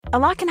A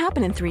lot can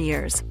happen in 3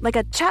 years, like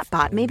a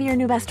chatbot may be your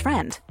new best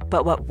friend.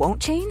 But what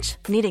won't change?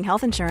 Needing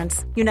health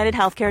insurance. United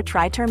Healthcare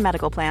Tri-Term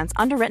Medical Plans,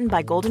 underwritten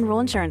by Golden Rule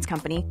Insurance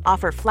Company,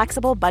 offer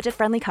flexible,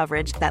 budget-friendly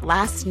coverage that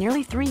lasts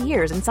nearly 3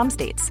 years in some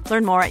states.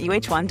 Learn more at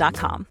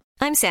uh1.com.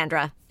 I'm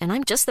Sandra, and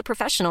I'm just the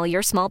professional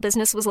your small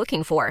business was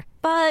looking for.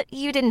 But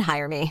you didn't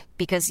hire me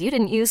because you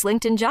didn't use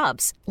LinkedIn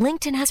Jobs.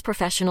 LinkedIn has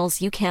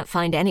professionals you can't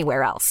find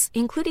anywhere else,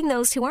 including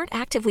those who aren't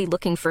actively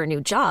looking for a new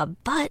job,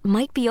 but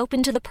might be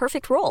open to the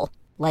perfect role,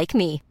 like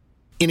me.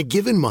 In a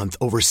given month,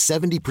 over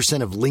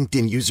 70% of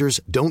LinkedIn users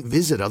don't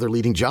visit other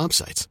leading job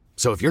sites.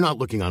 So if you're not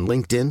looking on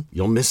LinkedIn,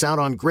 you'll miss out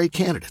on great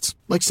candidates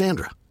like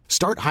Sandra.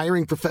 Start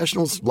hiring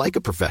professionals like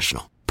a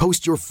professional.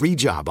 Post your free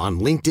job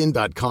on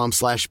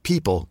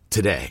linkedin.com/people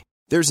today.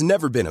 There's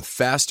never been a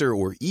faster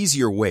or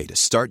easier way to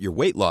start your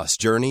weight loss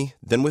journey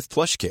than with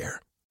PlushCare.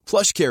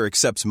 PlushCare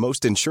accepts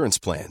most insurance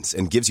plans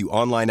and gives you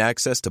online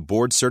access to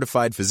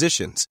board-certified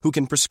physicians who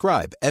can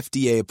prescribe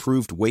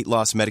FDA-approved weight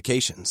loss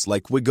medications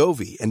like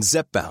Wegovy and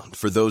Zepbound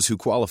for those who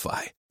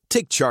qualify.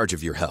 Take charge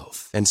of your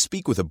health and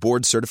speak with a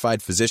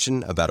board-certified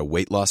physician about a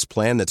weight loss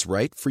plan that's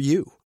right for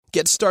you.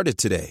 Get started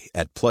today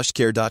at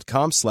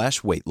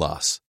plushcare.com/weight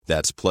loss.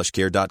 That's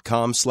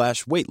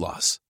plushcare.com/weight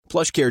loss.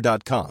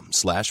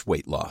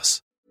 plushcare.com/weight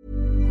loss.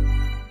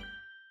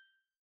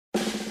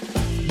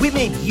 We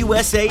made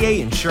USAA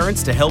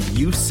Insurance to help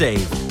you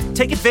save.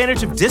 Take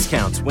advantage of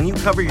discounts when you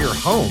cover your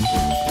home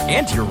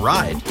and your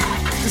ride.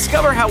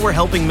 Discover how we're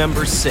helping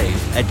members save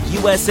at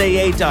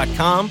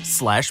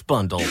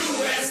USAA.com/bundle.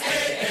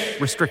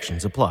 USAA.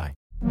 Restrictions apply.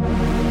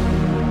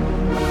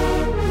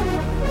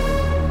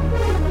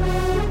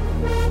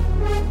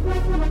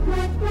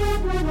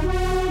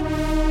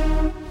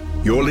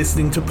 You're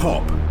listening to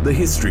Pop, The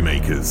History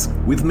Makers,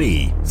 with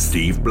me,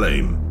 Steve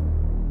Blame.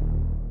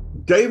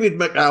 David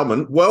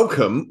McAlmont,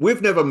 welcome.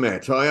 We've never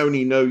met. I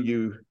only know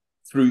you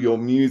through your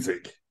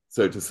music,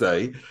 so to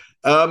say.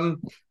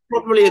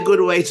 Probably a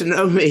good way to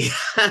know me.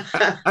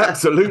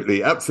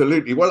 Absolutely,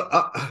 absolutely. Well,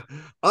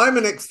 I'm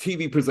an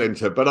ex-TV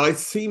presenter, but I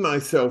see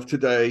myself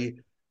today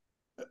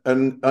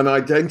and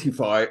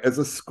identify as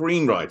a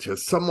screenwriter,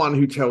 someone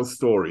who tells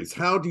stories.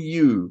 How do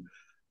you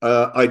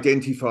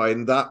identify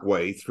in that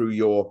way through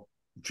your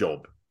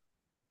job?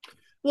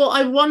 Well,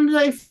 I wonder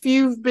if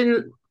you've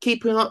been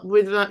keeping up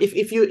with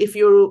if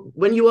you're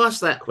when you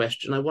ask that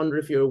question, I wonder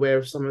if you're aware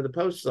of some of the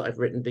posts that I've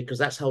written, because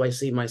that's how I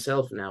see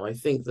myself now. I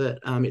think that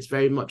it's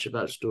very much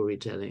about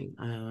storytelling.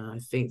 I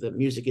think that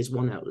music is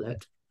one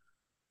outlet,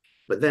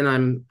 but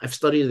then I've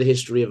studied the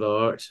history of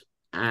art,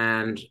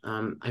 and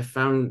I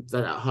found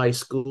that at high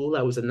school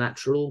I was a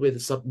natural with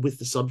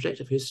the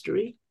subject of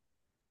history,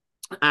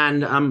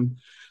 and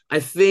I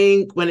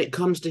think when it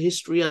comes to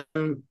history,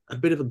 I'm a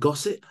bit of a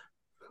gossip.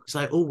 It's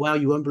like, oh, wow,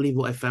 you won't believe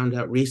what I found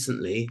out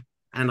recently.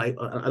 And I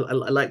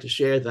like to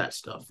share that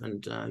stuff.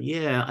 And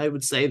I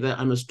would say that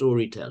I'm a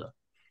storyteller.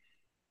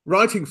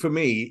 Writing for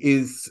me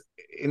is,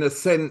 in a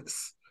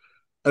sense,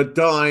 a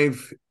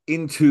dive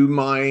into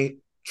my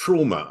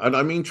trauma. And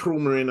I mean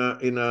trauma in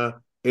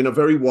a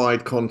very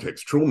wide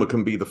context. Trauma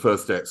can be the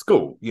first day at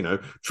school. You know,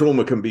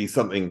 trauma can be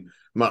something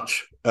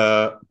much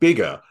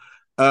bigger.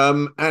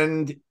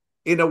 And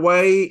in a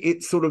way,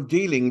 it's sort of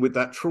dealing with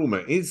that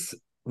trauma. Is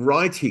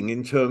writing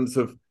in terms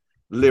of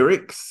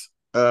lyrics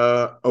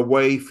a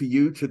way for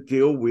you to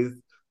deal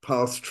with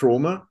past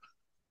trauma?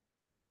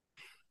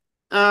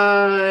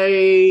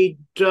 I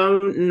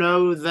don't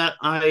know that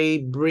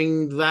I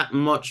bring that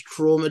much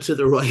trauma to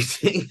the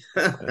writing.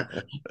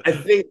 I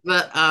think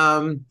that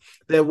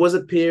there was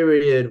a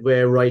period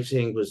where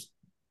writing was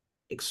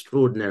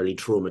extraordinarily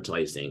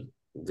traumatizing,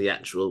 the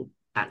actual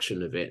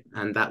action of it,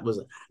 and that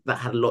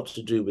had a lot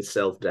to do with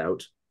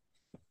self-doubt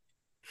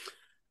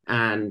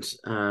and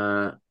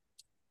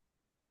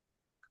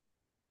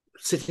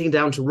sitting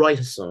down to write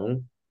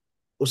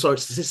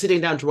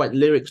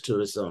lyrics to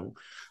a song.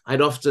 I'd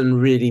often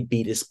really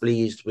be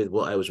displeased with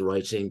what I was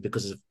writing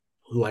because of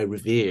who I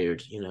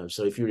revered, you know.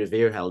 So if you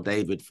revere Hal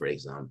David, for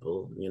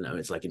example, you know,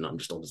 it's like, you know, I'm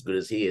just not as good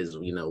as he is,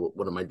 you know,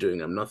 what am I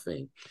doing? I'm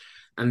nothing.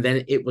 And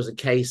then it was a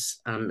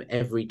case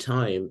every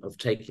time of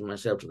taking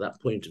myself to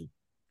that point of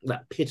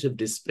that pit of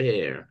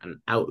despair, and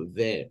out of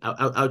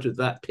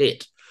that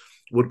pit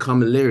would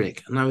come a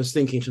lyric. And I was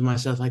thinking to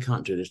myself, I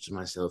can't do this to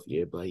myself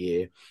year by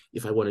year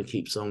if I want to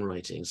keep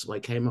songwriting. So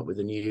I came up with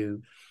a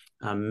new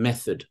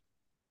method.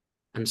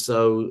 And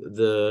so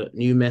the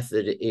new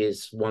method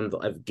is one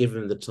that I've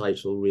given the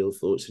title Real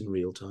Thoughts in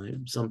Real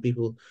Time. Some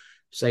people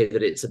say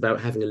that it's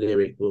about having a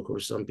lyric book, or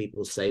some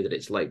people say that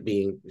it's like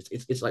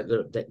it's like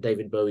the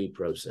David Bowie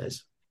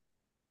process.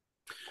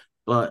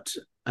 But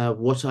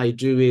what I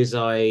do is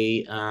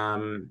I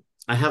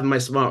have my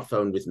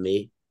smartphone with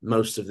me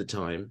most of the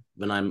time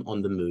when I'm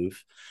on the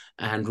move,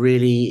 and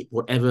really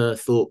whatever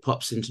thought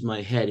pops into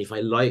my head, if I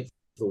like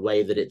the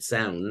way that it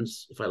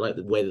sounds, if I like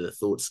the way that the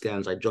thought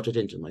scans, I jot it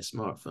into my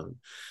smartphone.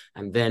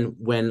 And then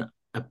when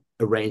an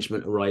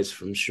arrangement arrives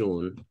from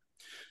Sean,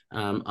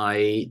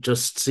 I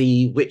just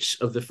see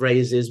which of the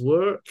phrases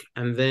work,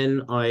 and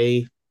then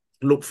I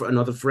look for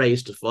another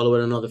phrase to follow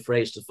and another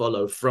phrase to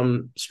follow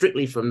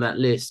strictly from that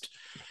list.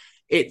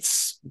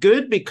 It's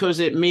good because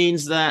it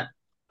means that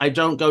I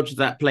don't go to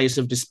that place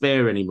of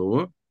despair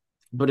anymore,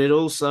 but it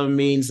also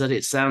means that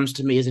it sounds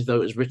to me as if though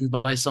it was written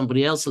by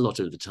somebody else a lot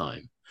of the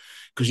time.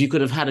 Because you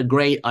could have had a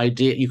great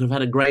idea, you could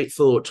have had a great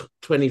thought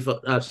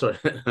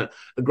a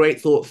great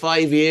thought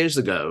 5 years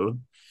ago,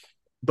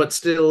 but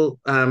still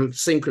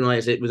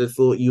synchronize it with a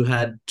thought you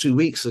had 2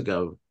 weeks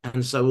ago.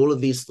 And so all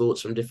of these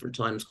thoughts from different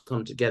times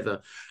come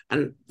together.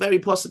 And very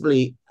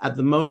possibly at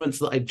the moments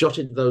that I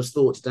jotted those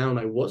thoughts down,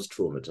 I was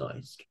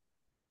traumatized.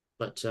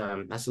 But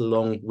that's a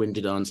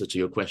long-winded answer to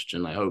your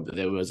question. I hope that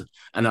there was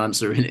an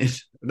answer in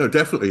it. No,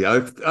 definitely.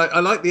 I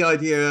like the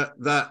idea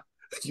that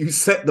you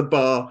set the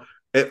bar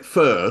at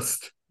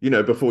first,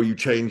 before you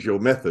change your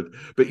method,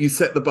 but you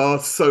set the bar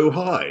so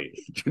high.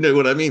 Do you know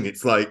what I mean?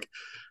 It's like,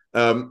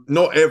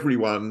 not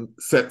everyone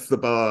sets the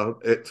bar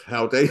at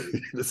how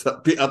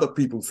other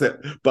people set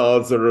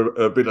bars that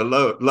are a bit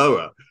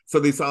lower. So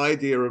this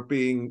idea of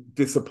being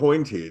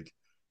disappointed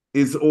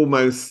is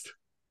almost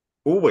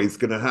always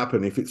going to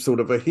happen if it's sort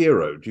of a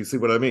hero. Do you see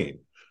what I mean?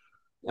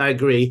 I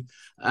agree.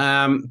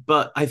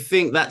 But I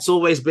think that's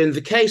always been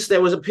the case.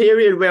 There was a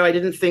period where I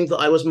didn't think that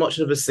I was much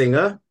of a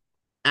singer.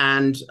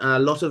 And a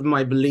lot of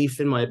my belief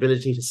in my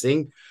ability to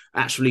sing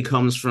actually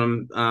comes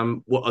from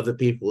what other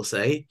people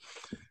say.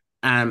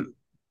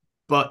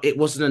 But it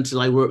wasn't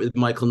until I worked with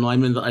Michael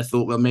Nyman that I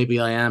thought, well, maybe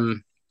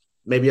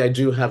I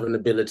do have an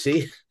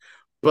ability.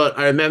 But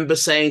I remember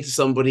saying to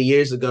somebody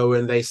years ago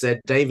when they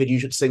said, David, you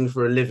should sing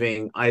for a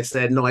living. I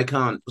said, no, I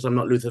can't, because I'm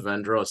not Luther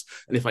Vandross.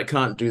 And if I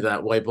can't do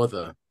that, why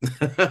bother?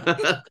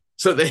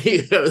 So there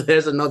you go.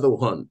 There's another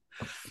one.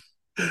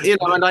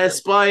 And I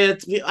aspire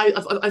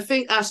to, I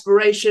think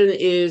aspiration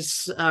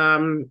is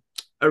a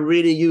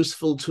really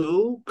useful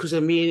tool, because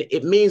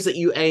it means that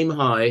you aim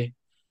high,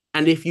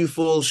 and if you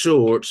fall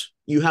short,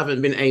 you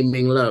haven't been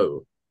aiming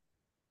low.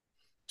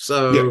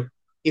 So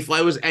if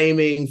I was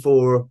aiming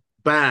for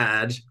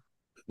bad,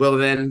 well,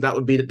 then that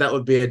would be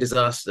a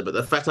disaster. But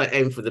the fact I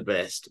aim for the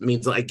best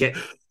means that I get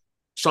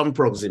some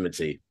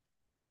proximity.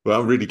 Well,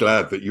 I'm really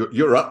glad that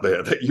you're up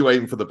there, that you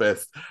aim for the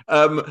best.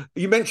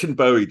 You mentioned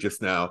Bowie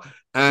just now,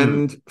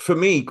 and for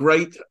me,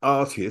 great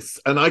artists,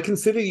 and I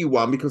consider you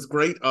one, because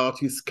great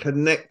artists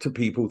connect to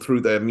people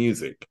through their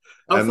music,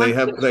 and they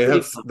have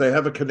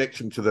a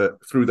connection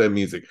through their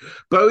music.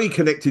 Bowie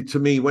connected to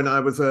me when I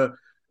was a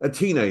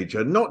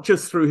teenager, not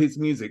just through his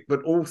music,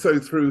 but also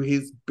through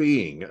his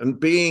being, and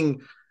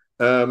being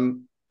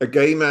a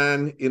gay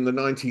man in the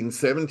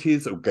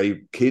 1970s, or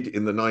gay kid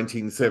in the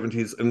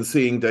 1970s, and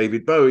seeing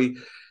David Bowie.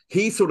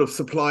 He sort of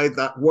supplied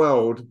that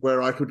world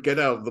where I could get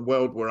out of the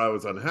world where I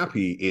was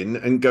unhappy in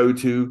and go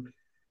to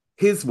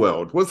his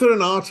world. Was there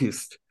an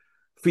artist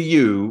for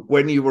you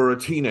when you were a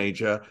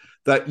teenager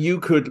that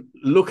you could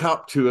look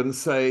up to and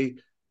say,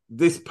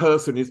 this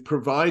person is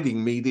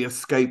providing me the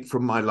escape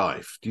from my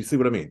life? Do you see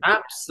what I mean?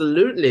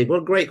 Absolutely.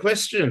 What a great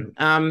question.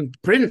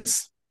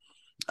 Prince.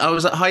 I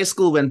was at high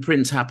school when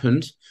Prince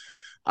happened.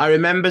 I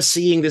remember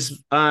seeing this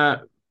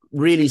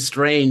really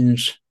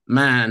strange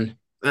man,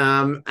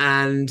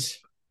 and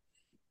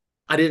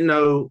I didn't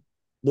know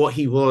what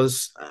he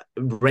was,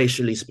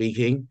 racially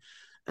speaking.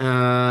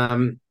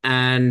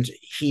 And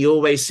he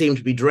always seemed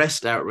to be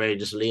dressed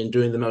outrageously and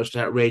doing the most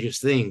outrageous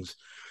things.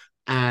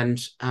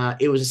 And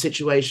it was a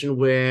situation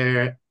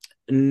where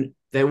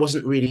there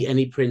wasn't really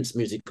any Prince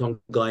music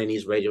on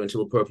Guyanese radio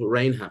until Purple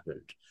Rain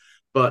happened.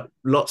 But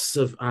lots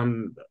of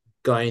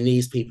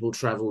Guyanese people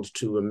traveled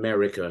to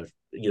America,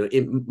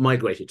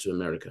 emigrated to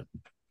America,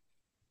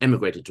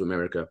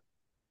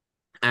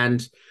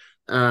 and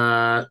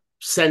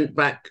sent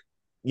back,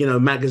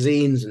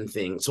 magazines and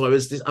things. So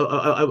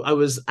I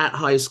was at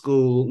high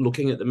school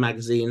looking at the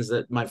magazines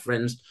that my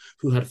friends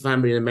who had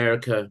family in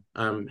America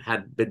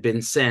had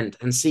been sent,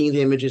 and seeing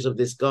the images of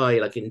this guy,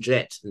 like in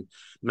Jet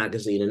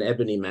magazine and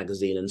Ebony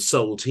magazine and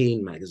Soul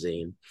Teen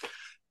magazine.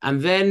 And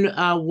then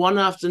one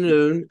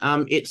afternoon,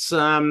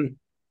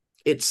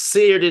 it's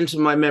seared into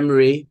my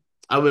memory.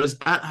 I was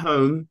at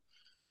home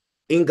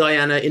in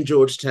Guyana, in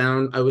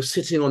Georgetown. I was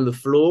sitting on the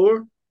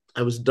floor.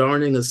 I was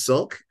darning a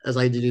sock, as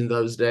I did in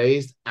those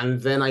days.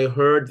 And then I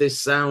heard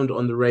this sound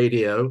on the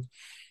radio,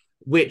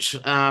 which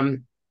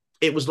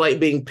it was like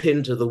being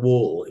pinned to the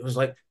wall. It was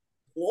like,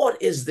 what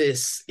is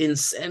this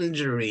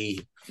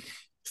incendiary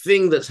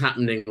thing that's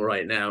happening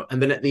right now?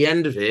 And then at the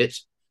end of it,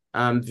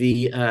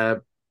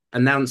 the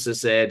announcer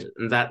said,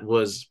 and that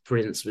was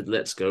Prince with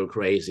Let's Go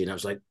Crazy. And I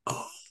was like,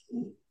 oh,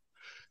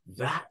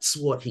 that's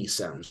what he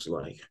sounds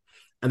like.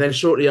 And then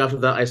shortly after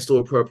that, I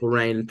saw Purple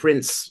Rain.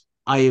 Prince,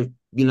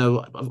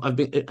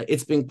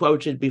 it's been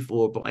quoted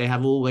before, but I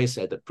have always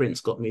said that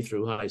Prince got me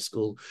through high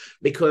school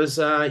because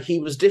he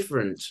was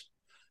different.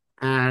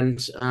 And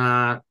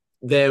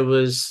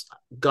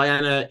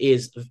Guyana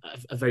is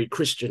a very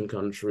Christian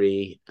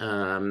country,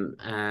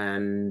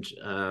 and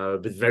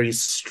with very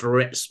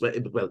strict, well,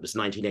 it was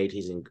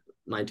 1970s,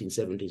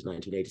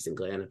 1980s in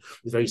Guyana,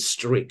 with very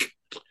strict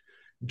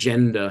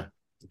gender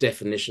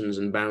definitions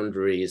and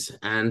boundaries.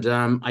 And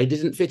I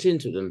didn't fit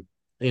into them.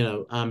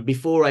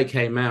 before I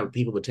came out,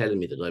 people were telling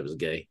me that I was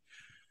gay.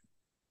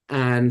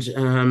 And,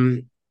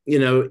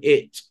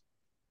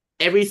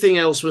 everything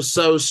else was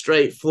so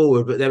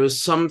straightforward, but there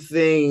was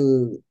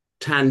something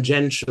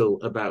tangential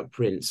about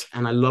Prince,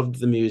 and I loved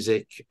the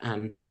music.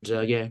 And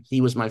he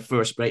was my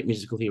first great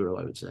musical hero,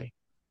 I would say.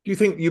 Do you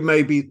think you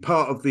may be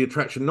part of the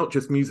attraction, not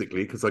just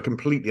musically, because I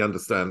completely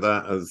understand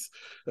that as,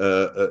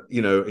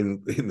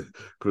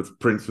 because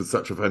Prince was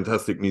such a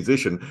fantastic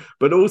musician,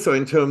 but also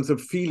in terms of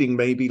feeling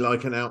maybe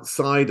like an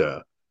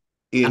outsider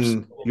in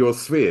Absolutely. Your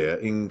sphere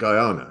in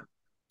Guyana?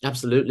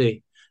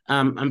 Absolutely.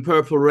 And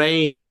Purple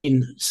Rain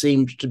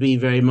seemed to be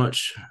very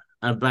much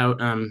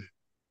about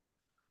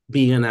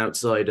being an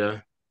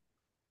outsider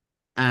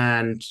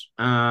and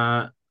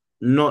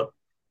not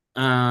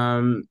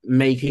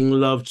making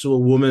love to a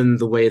woman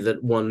the way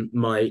that one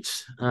might.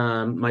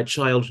 My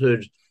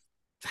childhood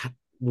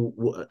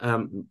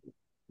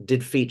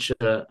did feature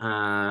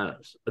a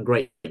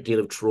great deal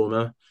of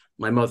trauma.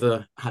 My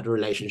mother had a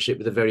relationship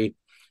with a very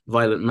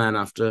violent man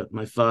after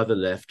my father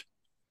left,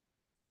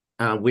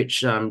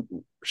 which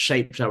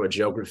shaped our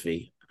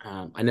geography.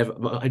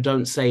 I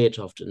don't say it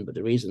often, but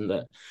the reason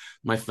that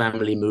my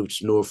family moved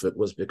to Norfolk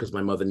was because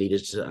my mother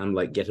needed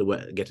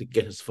to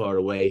get as far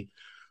away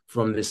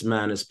from this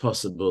man as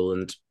possible.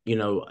 And,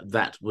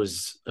 that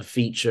was a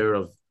feature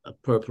of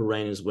Purple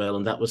Rain as well.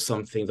 And that was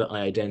something that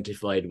I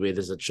identified with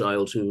as a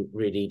child who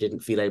really didn't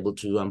feel able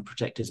to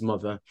protect his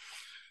mother.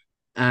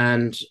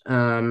 And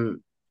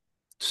then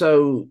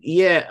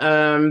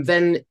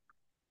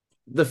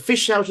the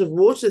fish out of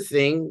water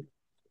thing,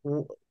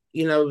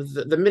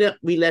 the minute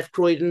we left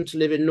Croydon to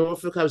live in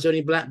Norfolk, I was the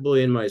only black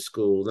boy in my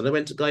school. Then I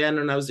went to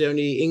Guyana and I was the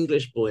only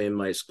English boy in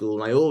my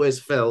school. And I always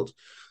felt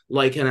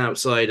like an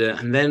outsider.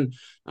 And then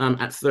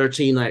at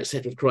 13, I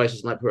accepted Christ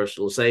as my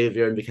personal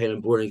savior and became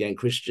a born-again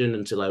Christian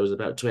until I was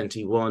about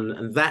 21.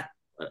 And that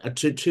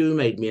too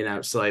made me an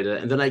outsider.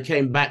 And then I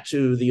came back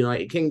to the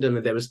United Kingdom,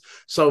 and there was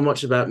so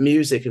much about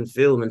music and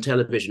film and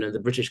television and the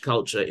British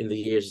culture in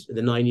the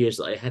 9 years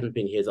that I hadn't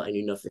been here that I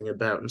knew nothing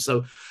about. And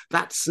so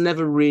that's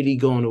never really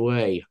gone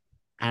away.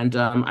 And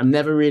I'm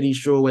never really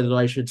sure whether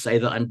I should say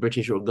that I'm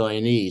British or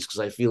Guyanese, because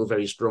I feel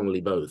very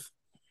strongly both.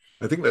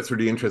 I think that's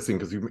really interesting,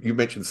 because you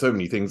mentioned so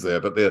many things there,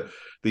 but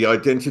the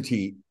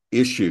identity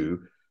issue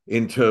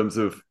in terms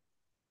of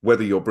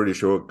whether you're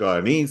British or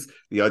Guyanese,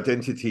 the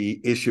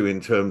identity issue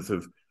in terms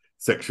of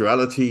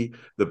sexuality,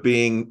 the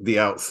being the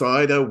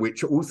outsider,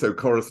 which also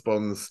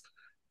corresponds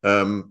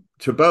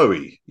to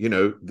Bowie,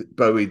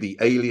 Bowie, the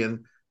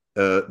alien,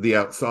 the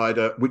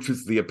outsider, which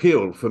was the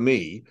appeal for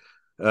me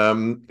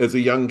as a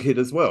young kid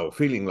as well,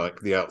 feeling like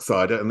the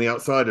outsider. And the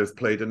outsider has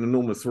played an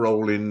enormous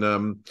role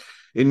in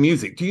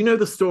music. Do you know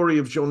the story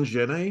of Jean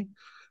Genet?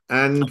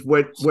 And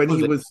when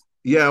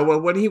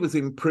he was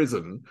in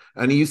prison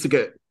and he used to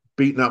get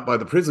beaten up by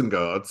the prison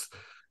guards,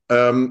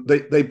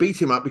 they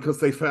beat him up because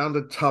they found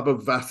a tub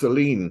of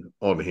Vaseline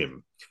on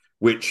him,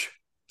 which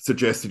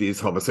suggested his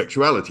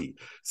homosexuality.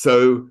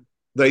 So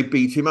they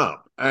beat him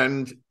up.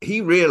 And he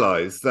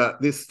realized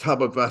that this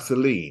tub of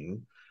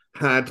Vaseline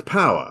had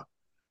power.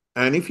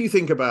 And if you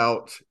think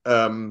about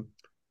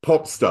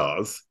pop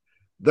stars,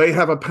 they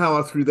have a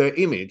power through their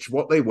image,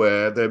 what they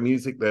wear, their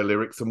music, their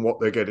lyrics, and what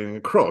they're getting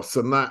across.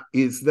 And that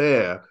is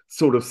their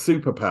sort of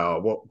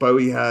superpower, what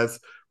Bowie has,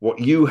 what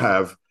you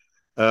have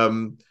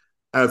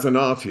as an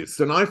artist.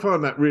 And I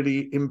find that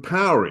really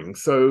empowering.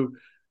 So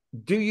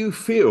do you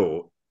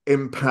feel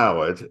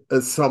empowered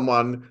as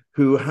someone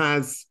who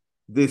has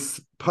this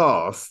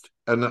past,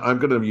 and I'm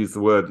going to use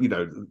the word,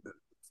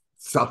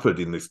 suffered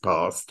in this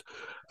past,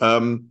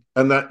 and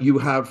that you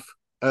have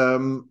a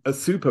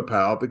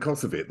superpower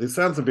because of it? This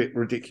sounds a bit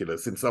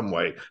ridiculous in some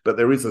way, but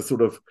there is a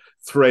sort of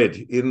thread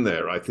in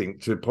there, I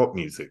think, to pop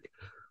music.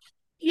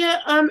 Yeah,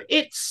 I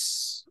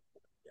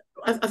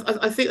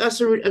think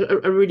that's a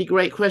really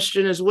great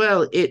question as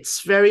well.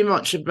 It's very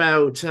much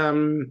about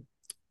being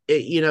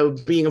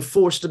a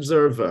forced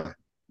observer.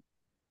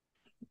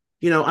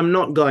 I'm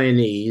not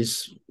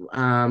Guyanese,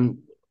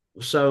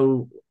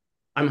 so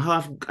I'm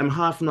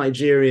half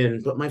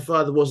Nigerian, but my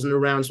father wasn't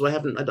around, so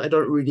I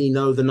don't really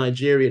know the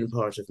Nigerian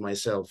part of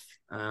myself.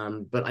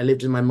 But I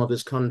lived in my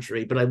mother's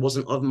country, but I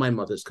wasn't of my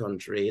mother's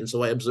country, and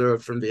so I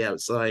observed from the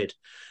outside.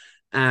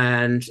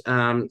 And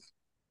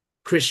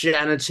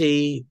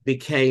Christianity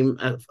became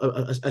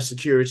a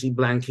security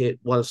blanket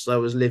whilst I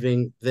was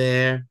living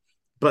there.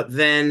 But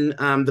then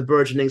the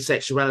burgeoning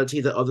sexuality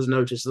that others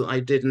noticed that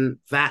I didn't,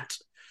 that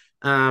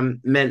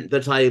meant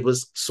that I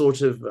was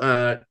sort of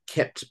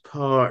kept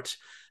apart.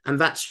 And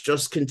that's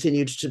just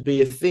continued to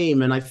be a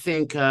theme. And I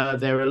think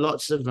there are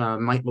lots of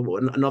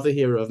another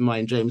hero of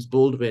mine, James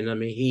Baldwin. I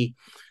mean, he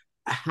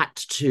had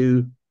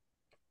to,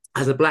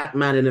 as a black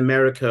man in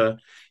America,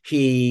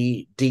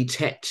 he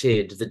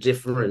detected the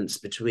difference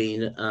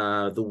between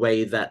the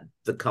way that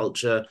the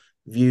culture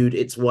viewed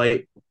its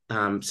white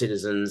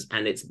citizens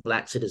and its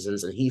Black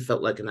citizens, and he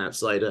felt like an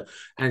outsider.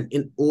 And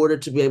in order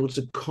to be able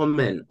to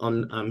comment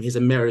on his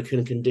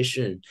American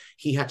condition,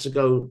 he had to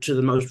go to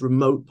the most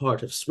remote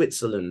part of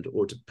Switzerland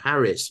or to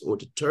Paris or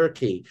to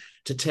Turkey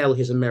to tell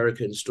his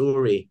American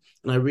story.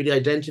 And I really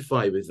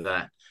identify with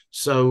that.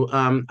 So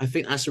I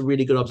think that's a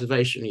really good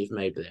observation you've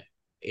made there.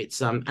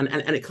 It's and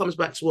it comes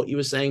back to what you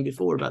were saying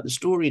before about the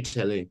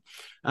storytelling.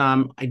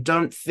 I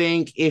don't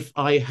think if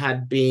I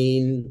had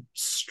been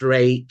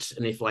straight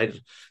and if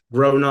I'd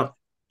grown up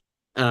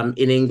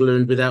in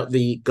England without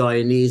the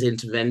Guyanese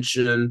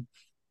intervention,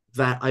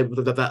 that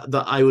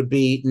I would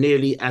be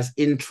nearly as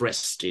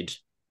interested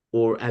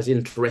or as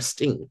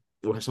interesting,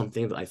 or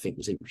something that I think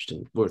was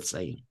interesting, worth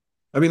saying.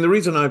 I mean, the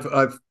reason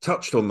I've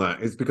touched on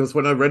that is because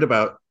when I read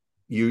about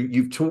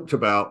you've talked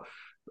about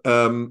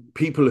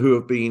people who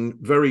have been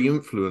very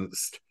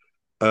influenced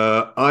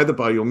either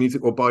by your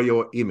music or by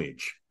your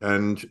image,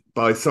 and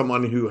by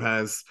someone who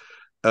has,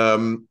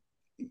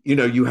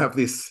 you have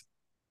this,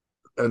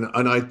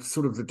 and I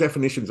sort of, the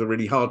definitions are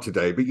really hard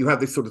today, but you have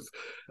this sort of,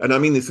 and I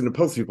mean this in a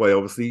positive way,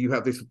 obviously, you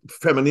have this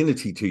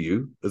femininity to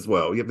you as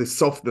well. You have this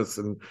softness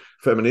and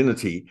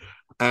femininity,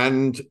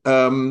 and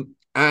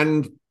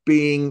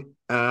being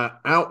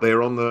out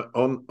there on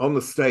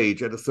the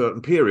stage at a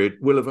certain period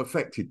will have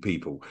affected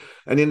people,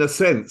 and in a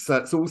sense,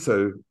 that's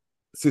also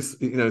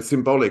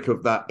symbolic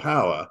of that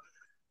power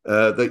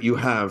that you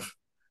have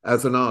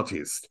as an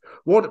artist.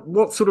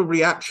 What sort of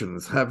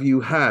reactions have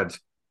you had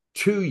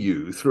to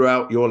you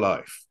throughout your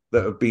life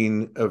that have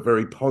been a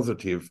very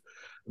positive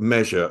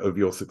measure of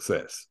your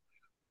success?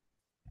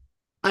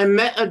 I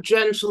met a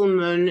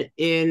gentleman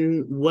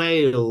in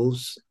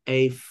Wales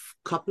a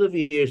couple of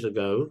years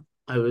ago.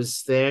 I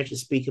was there to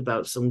speak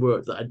about some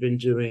work that I'd been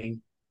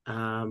doing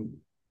in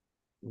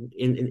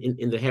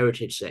the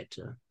heritage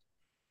sector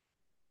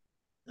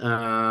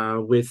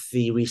with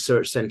the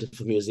Research Centre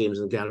for Museums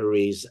and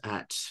Galleries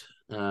at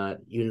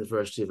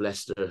University of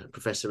Leicester,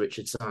 Professor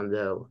Richard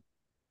Sandell.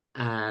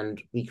 And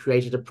we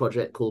created a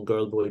project called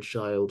Girl, Boy,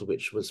 Child,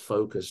 which was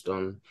focused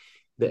on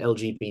the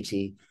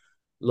LGBT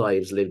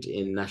lives lived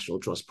in National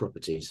Trust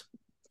properties.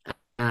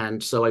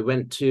 And so I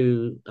went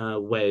to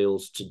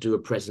Wales to do a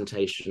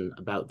presentation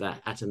about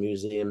that at a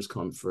museums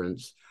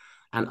conference.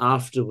 And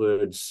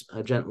afterwards,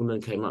 a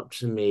gentleman came up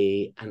to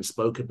me and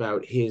spoke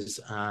about his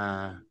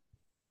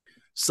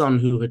son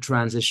who had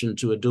transitioned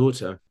to a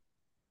daughter,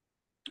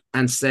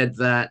 and said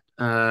that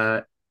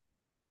the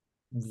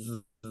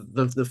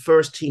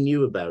first he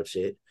knew about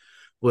it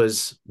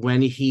was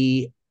when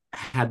he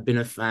had been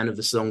a fan of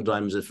the song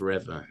Diamonds Are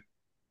Forever,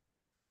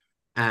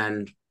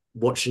 and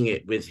watching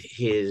it with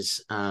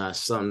his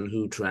son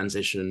who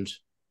transitioned.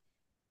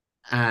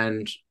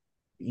 And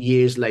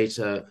years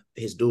later,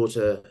 his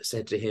daughter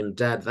said to him,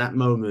 "Dad, that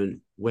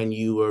moment when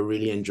you were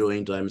really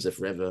enjoying Diamonds Are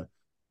Forever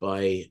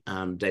by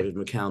David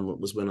McAlmont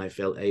was when I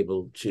felt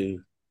able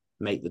to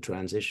make the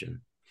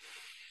transition."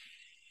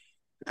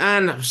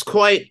 And I was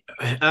quite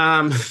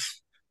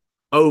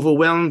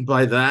overwhelmed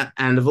by that.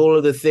 And of all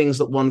of the things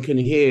that one can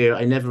hear,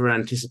 I never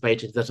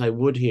anticipated that I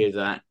would hear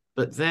that.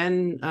 But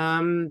then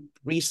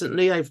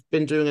recently I've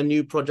been doing a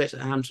new project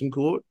at Hampton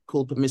Court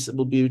called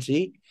Permissible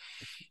Beauty,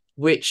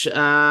 which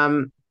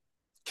came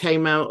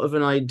out of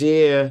an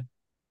idea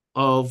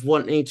of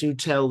wanting to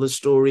tell the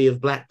story of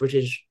Black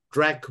British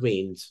drag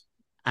queens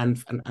and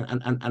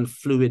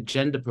fluid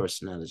gender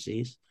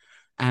personalities.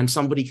 And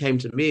somebody came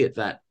to me at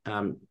that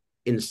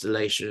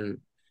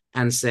installation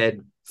and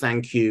said,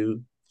 "Thank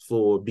you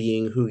for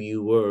being who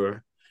you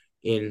were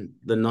in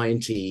the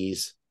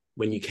 90s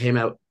when you came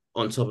out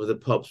on top of the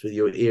pops with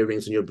your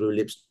earrings and your blue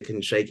lipstick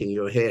and shaking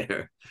your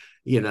hair.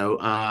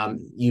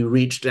 You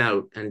reached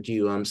out and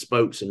you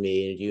spoke to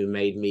me and you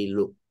made me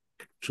look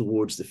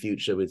towards the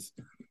future with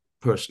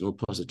personal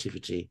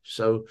positivity."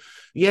 So,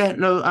 yeah,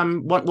 no,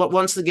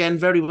 once again,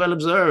 very well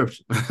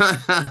observed.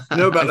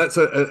 No, but that's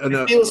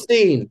I feel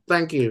seen.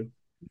 Thank you.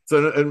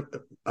 So,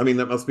 I mean,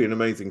 that must be an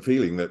amazing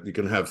feeling that you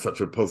can have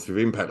such a positive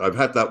impact. I've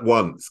had that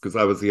once because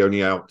I was the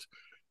only out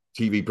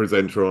TV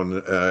presenter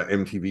on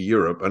MTV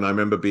Europe, and I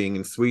remember being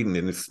in Sweden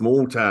in this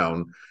small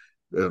town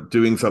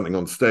doing something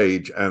on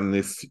stage, and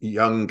this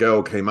young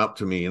girl came up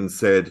to me and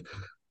said,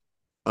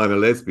 "I'm a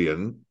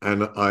lesbian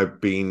and I've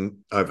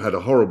had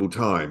a horrible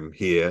time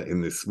here in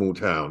this small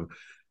town,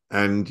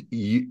 and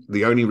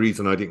the only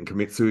reason I didn't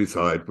commit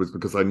suicide was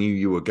because I knew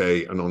you were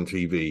gay and on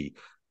TV."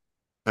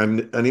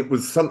 And it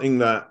was something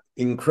that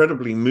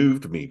incredibly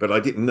moved me, but I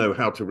didn't know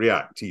how to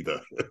react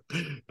either.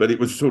 But it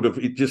was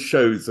it just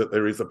shows that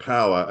there is a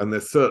power, and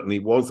there certainly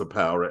was a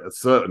power at a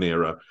certain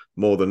era,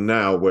 more than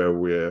now, where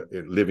we're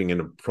living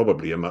in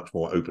probably a much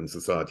more open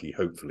society,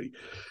 hopefully.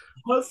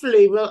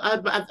 Hopefully. Well,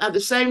 at the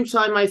same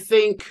time, I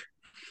think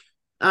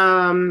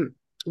one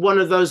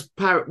of those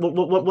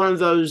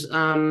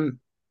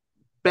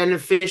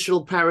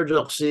beneficial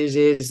paradoxes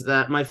is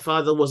that my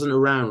father wasn't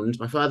around.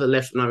 My father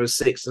left when I was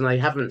 6, and I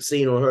haven't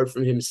seen or heard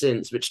from him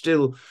since, which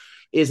still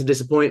is a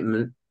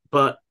disappointment.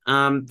 But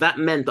that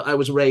meant that I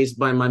was raised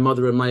by my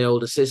mother and my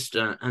older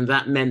sister, and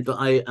that meant that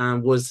I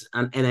was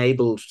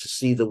enabled to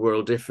see the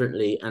world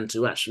differently and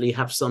to actually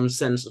have some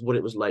sense of what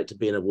it was like to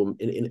be in a woman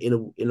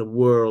in a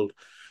world.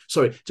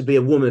 Sorry, to be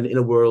a woman in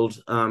a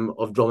world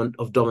of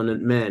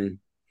dominant men.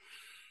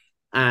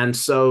 And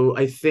so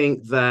I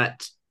think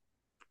that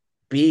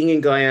being in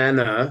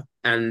Guyana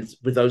and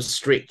with those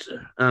strict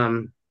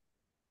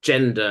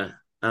gender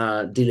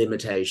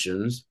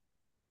delimitations,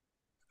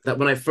 that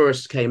when I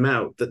first came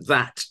out,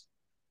 that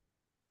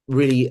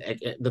really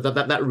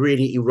that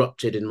really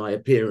erupted in my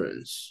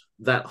appearance.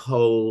 That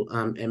whole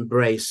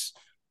embrace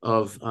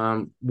of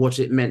what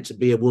it meant to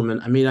be a woman.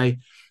 I mean,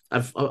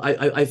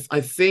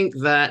 I think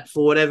that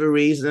for whatever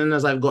reason,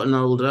 as I've gotten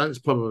older, it's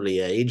probably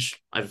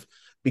age, I've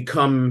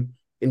become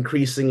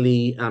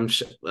increasingly, I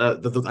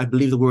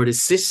believe the word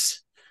is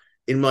cis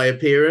in my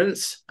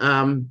appearance.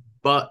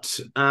 But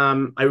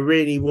I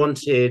really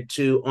wanted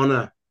to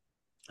honor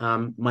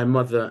my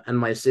mother and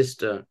my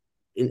sister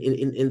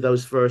in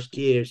those first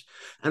years.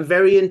 And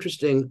very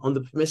interesting, on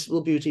the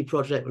Permissible Beauty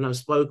Project, when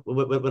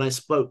I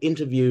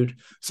interviewed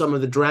some of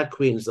the drag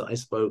queens that I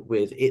spoke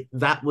with,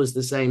 that was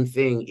the same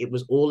thing. It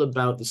was all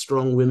about the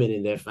strong women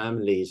in their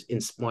families,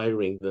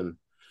 inspiring them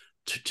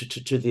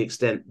to the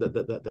extent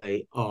that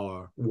they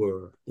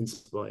were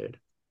inspired.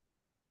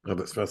 Oh,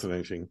 that's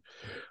fascinating.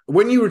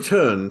 When you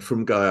returned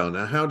from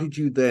Guyana, how did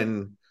you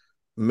then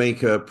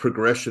make a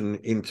progression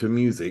into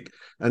music?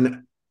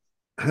 And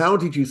how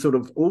did you sort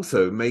of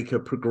also make a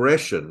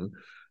progression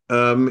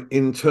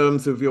in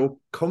terms of your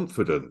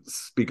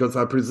confidence? Because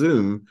I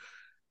presume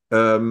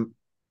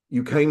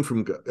you came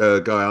from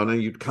Guyana,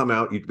 you'd come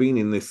out, you'd been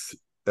in this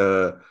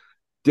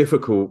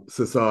difficult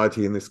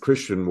society in this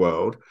Christian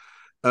world.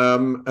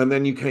 And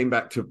then you came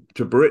back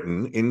to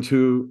Britain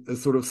into a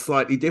sort of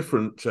slightly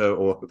different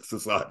or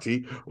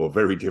society, or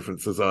very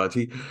different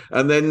society.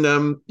 And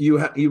then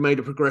you made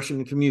a progression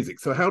into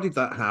music. So how did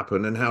that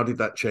happen, and how did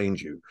that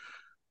change you?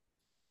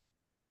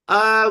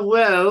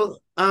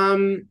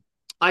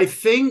 I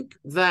think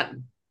that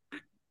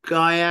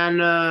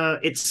Guyana,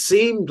 it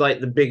seemed like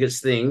the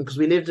biggest thing because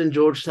we lived in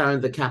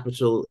Georgetown, the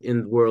capital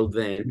in the world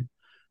then.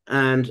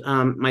 And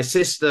my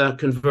sister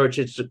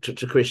converted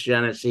to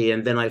Christianity,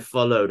 and then I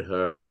followed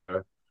her.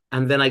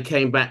 And then I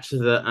came back to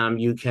the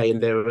UK,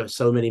 and there were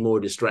so many more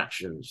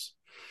distractions.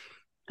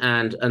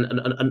 And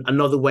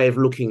another way of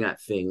looking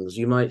at things,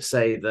 you might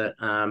say that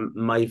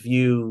my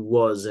view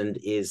was and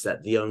is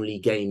that the only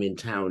game in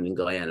town in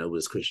Guyana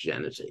was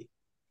Christianity.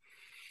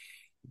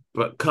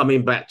 But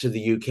coming back to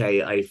the UK,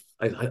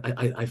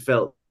 I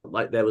felt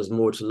like there was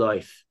more to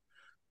life.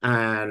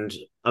 And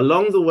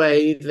along the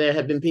way, there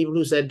have been people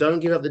who said, don't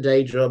give up the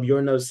day job,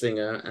 you're no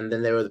singer. And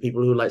then there are the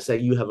people who say,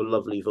 you have a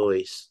lovely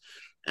voice.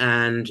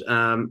 And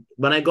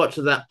when I got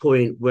to that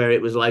point where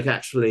it was like,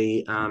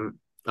 actually,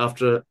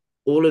 after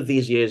all of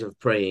these years of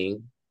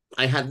praying,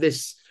 I had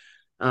this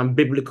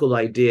biblical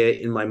idea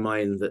in my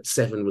mind that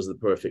 7 was the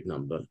perfect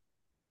number.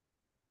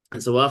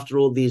 And so after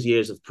all these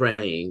years of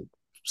praying,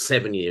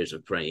 7 years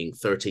of praying,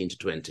 13 to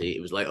 20,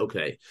 it was like,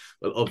 okay,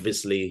 well,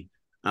 obviously,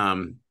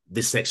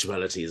 this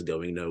sexuality is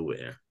going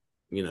nowhere.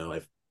 You know,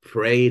 I've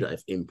prayed,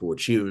 I've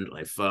importuned,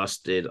 I've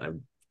fasted, I've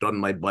done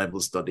my Bible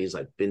studies,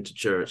 I've been to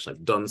church,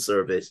 I've done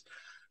service,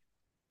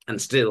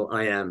 and still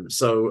I am.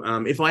 So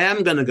if I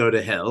am going to go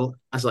to hell,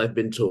 as I've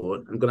been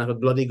taught, I'm going to have a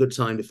bloody good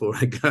time before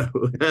I go.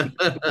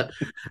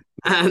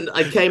 And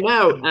I came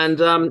out,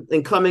 and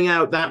in coming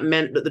out, that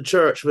meant that the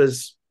church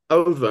was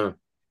over.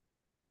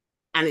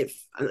 And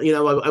I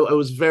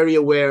was very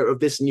aware of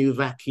this new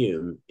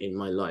vacuum in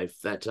my life,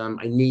 that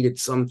I needed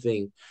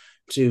something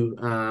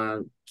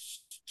to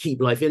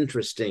keep life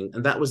interesting.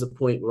 And that was the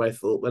point where I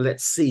thought, well,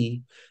 let's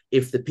see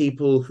if the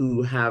people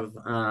who have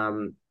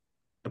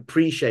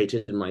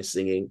appreciated my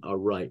singing are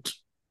right.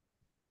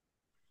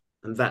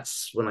 And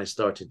that's when I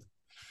started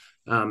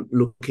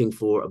looking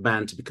for a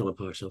band to become a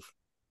part of.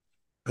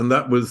 And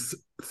that was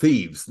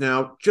Thieves.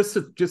 Now, just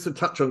to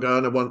touch on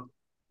Guyana a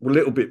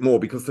little bit more,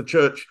 because the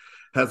church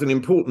has an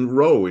important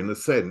role in a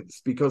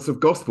sense because of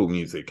gospel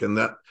music, and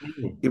that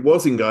it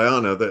was in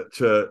Guyana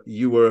that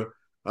you were,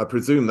 I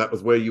presume that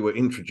was where you were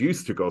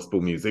introduced to gospel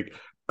music,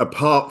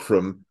 apart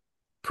from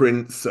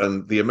Prince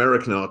and the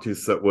American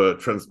artists that were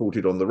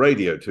transported on the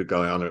radio to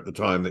Guyana at the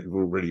time that you've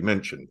already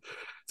mentioned.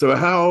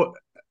 So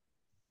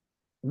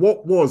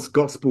what was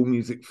gospel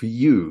music for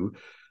you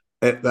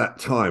at that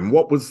time?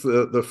 What was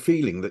the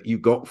feeling that you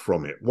got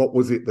from it? What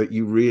was it that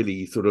you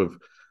really sort of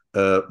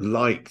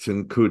liked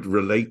and could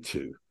relate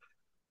to?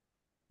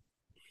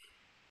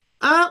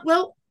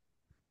 Well,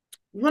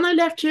 when I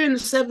left here in the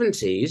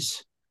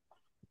 70s,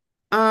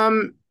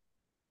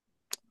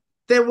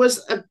 there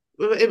was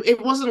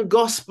it wasn't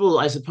gospel,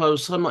 I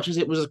suppose, so much as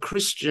it was a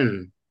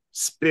Christian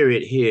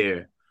spirit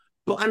here.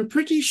 But I'm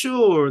pretty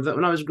sure that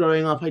when I was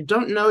growing up, I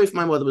don't know if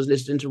my mother was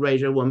listening to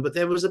Radio 1, but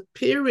there was a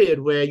period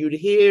where you'd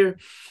hear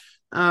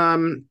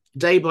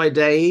Day by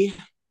Day.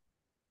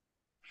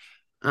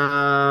 Do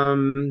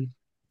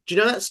you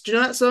know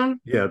that song?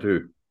 Yeah, I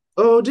do.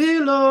 Oh,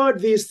 dear Lord,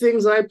 these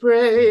things I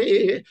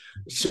pray.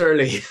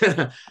 Surely.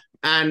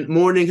 and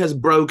Morning Has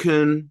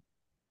Broken.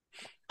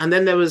 And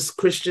then there was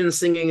Christian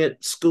singing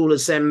at school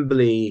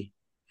assembly.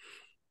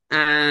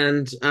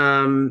 And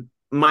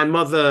my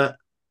mother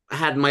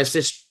had my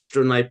sister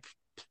and I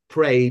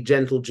pray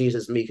Gentle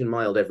Jesus, Meek and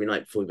Mild every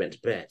night before we went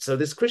to bed. So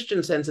this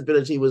Christian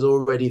sensibility was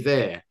already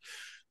there.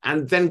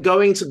 And then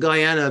going to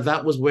Guyana,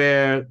 that was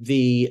where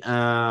that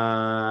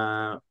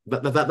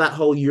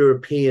whole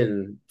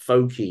European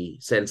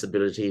folky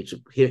sensibility,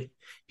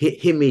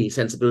 hymny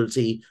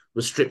sensibility,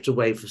 was stripped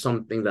away for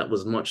something that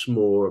was much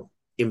more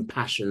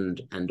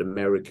impassioned and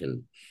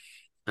American.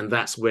 And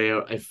that's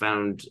where I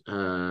found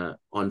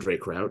Andre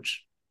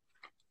Crouch.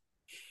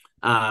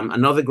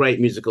 Another great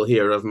musical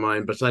hero of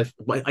mine, but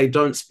I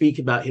don't speak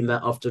about him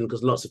that often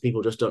because lots of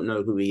people just don't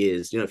know who he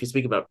is. You know, if you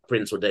speak about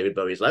Prince or David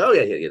Bowie, it's like, oh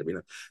yeah. You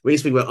know, when you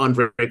speak about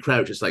Andre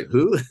Crouch, it's like,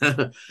 who?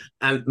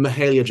 And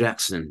Mahalia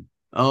Jackson.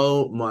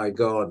 Oh my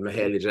God,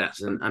 Mahalia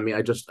Jackson. I mean,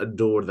 I just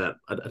adore that.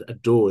 I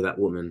adore that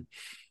woman.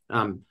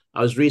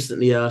 I was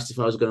recently asked if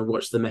I was going to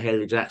watch the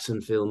Mahalia Jackson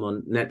film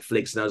on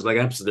Netflix, and I was like,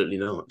 absolutely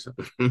not.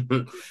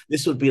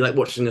 This would be like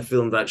watching a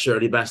film about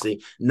Shirley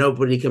Bassey.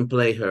 Nobody can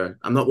play her.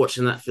 I'm not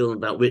watching that film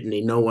about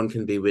Whitney. No one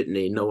can be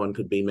Whitney. No one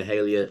could be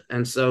Mahalia.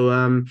 And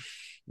so,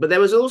 but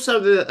there was also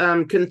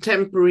the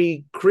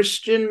contemporary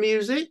Christian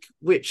music,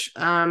 which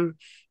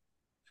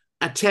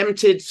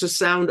attempted to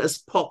sound as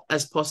pop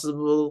as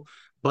possible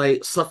by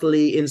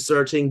subtly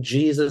inserting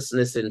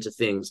Jesusness into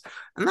things.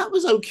 And that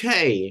was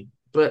okay.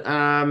 But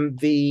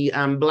the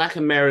Black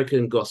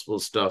American gospel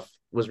stuff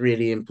was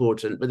really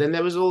important. But then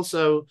there was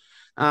also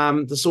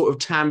the sort of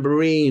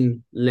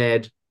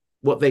tambourine-led,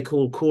 what they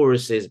call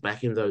choruses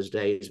back in those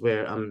days,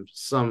 where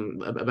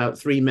about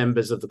 3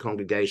 members of the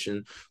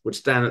congregation would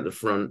stand at the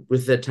front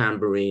with their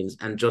tambourines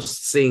and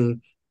just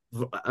sing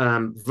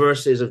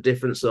verses of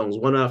different songs,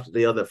 one after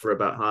the other, for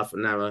about half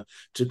an hour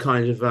to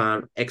kind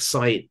of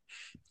excite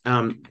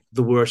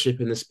the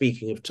worship and the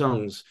speaking of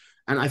tongues.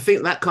 And I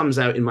think that comes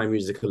out in my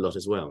music a lot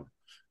as well.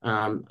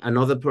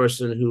 Another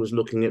person who was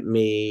looking at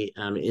me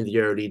in the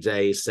early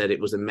days said it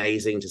was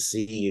amazing to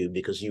see you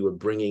because you were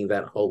bringing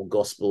that whole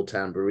gospel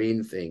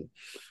tambourine thing.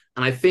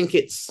 And I think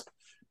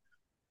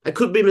I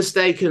could be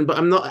mistaken, but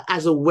I'm not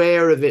as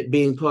aware of it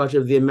being part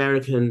of the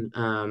American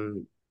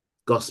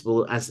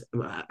gospel as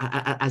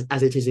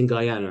it is in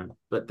Guyana.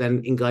 But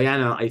then in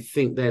Guyana, I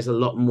think there's a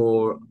lot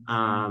more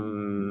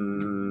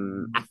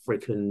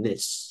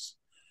Africanness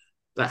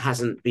that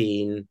hasn't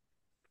been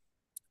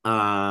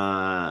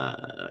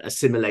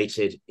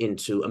assimilated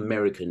into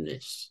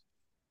Americanness.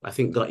 I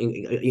think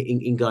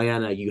in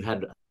Guyana you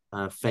had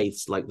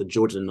faiths like the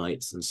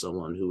Jordanites and so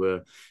on who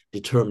were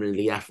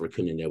determinedly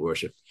African in their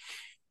worship.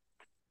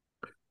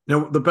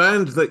 Now, the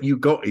band that you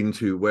got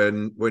into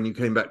when you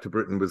came back to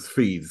Britain was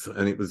Feeds,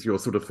 and it was your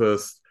sort of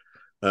first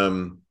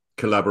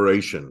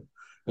collaboration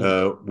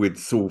with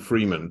Saul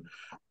Freeman.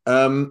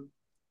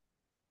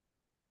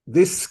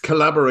 This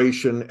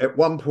collaboration, at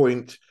one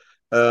point,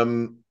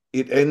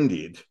 it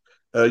ended.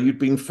 You'd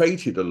been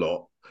feted a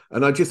lot.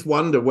 And I just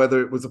wonder whether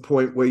it was a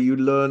point where you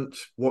learnt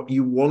what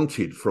you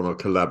wanted from a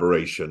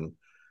collaboration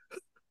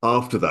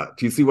after that.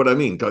 Do you see what I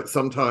mean? Like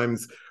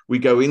sometimes we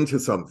go into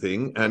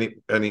something and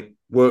it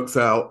works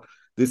out.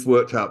 This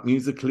worked out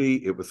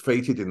musically. It was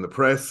feted in the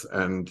press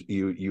and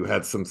you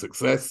had some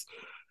success.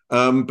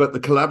 But the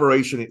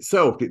collaboration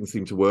itself didn't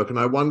seem to work. And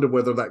I wonder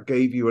whether that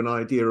gave you an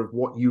idea of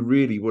what you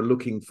really were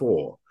looking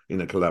for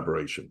in a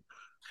collaboration.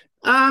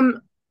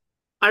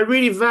 I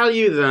really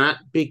value that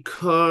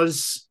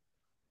because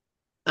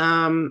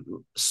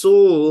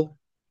Saul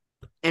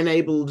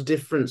enabled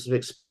difference of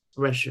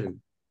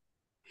expression.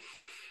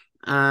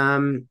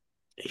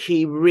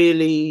 He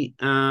really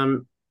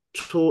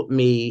taught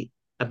me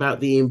about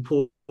the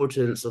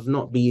importance of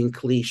not being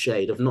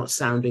cliched, of not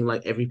sounding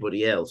like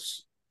everybody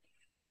else.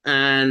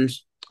 And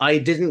I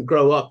didn't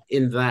grow up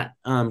in that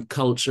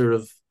culture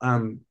of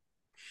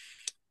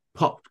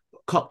pop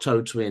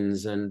Cocteau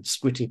Twins and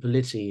Squitty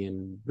Politti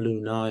and Blue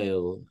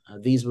Nile.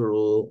 These were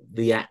all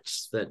the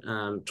acts that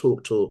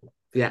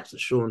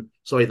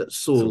that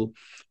Saul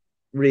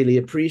really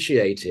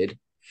appreciated.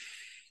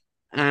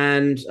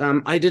 And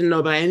I didn't know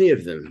about any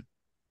of them.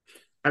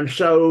 And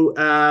so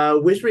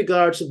with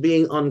regard to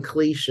being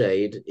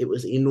uncliched, it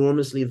was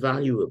enormously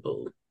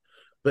valuable.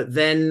 But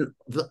then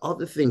the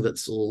other thing that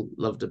Saul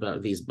loved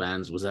about these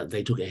bands was that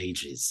they took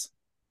ages,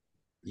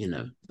 you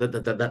know,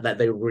 that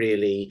they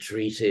really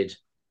treated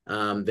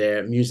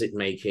their music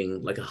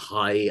making like a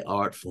high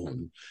art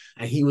form.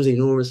 And he was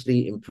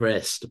enormously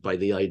impressed by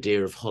the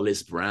idea of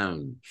Hollis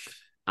Brown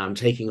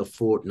taking a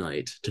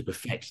fortnight to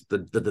perfect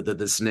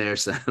the snare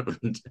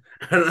sound.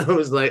 And I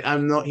was like,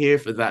 I'm not here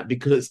for that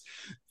because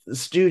the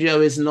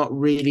studio is not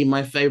really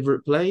my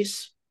favorite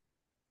place.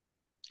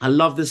 I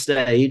love the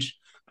stage.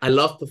 I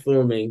love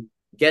performing.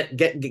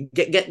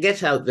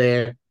 Get out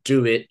there,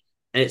 do it,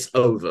 and it's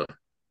over.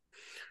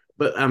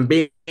 But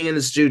being in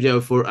the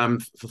studio for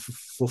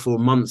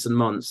months and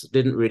months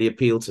didn't really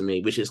appeal to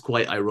me, which is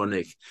quite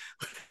ironic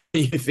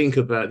when you think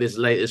about this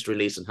latest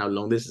release and how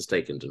long this has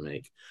taken to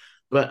make.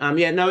 But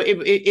yeah, no,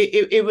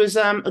 it was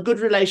a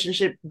good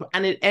relationship,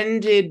 and it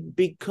ended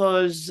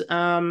because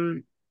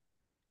no,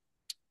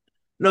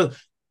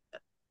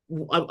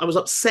 I was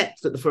upset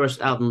that the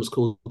first album was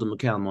called the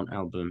McAlmont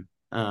album.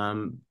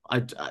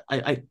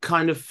 I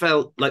kind of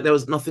felt like there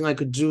was nothing I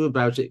could do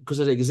about it because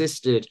it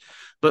existed,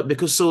 but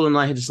because Saul and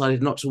I had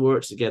decided not to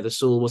work together,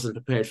 Saul wasn't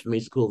prepared for me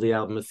to call the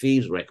album a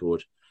Thieves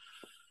record,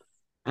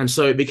 and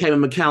so it became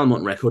a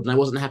McAlmont record, and I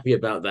wasn't happy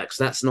about that because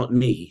that's not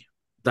me,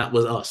 that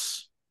was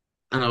us,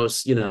 and I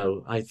was,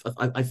 I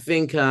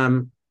think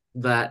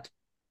that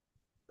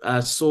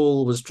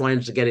Saul was trying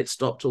to get it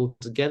stopped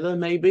altogether,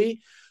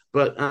 maybe.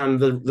 But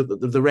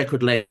the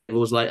record label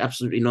was like,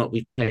 absolutely not.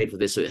 We've paid for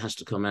this, so it has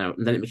to come out.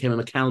 And then it became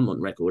a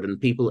McAlmont record, and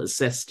people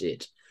assessed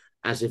it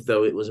as if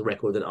though it was a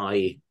record that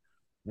I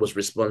was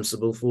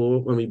responsible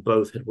for when we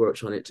both had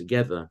worked on it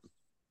together.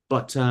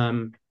 But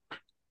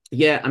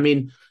yeah, I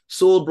mean,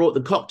 Saul brought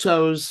the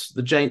Cocteaus,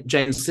 the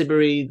Jane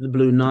Siberry, the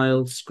Blue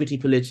Nile,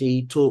 Squitty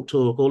Politti, Talk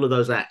Talk. All of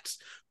those acts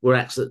were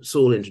acts that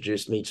Saul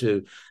introduced me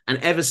to, and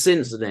ever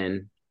since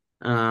then.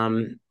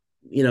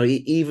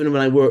 Even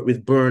when I worked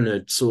with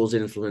Bernard, Saul's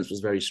influence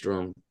was very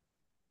strong.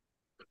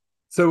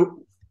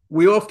 So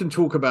we often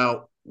talk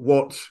about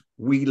what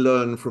we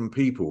learn from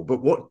people,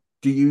 but what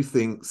do you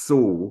think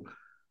Saul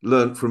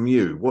learned from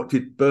you? What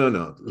did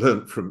Bernard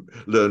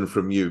learn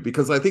from you?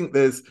 Because I think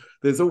there's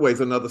always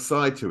another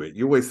side to it.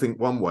 You always think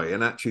one way,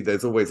 and actually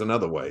there's always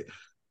another way.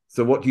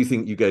 So what do you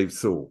think you gave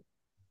Saul?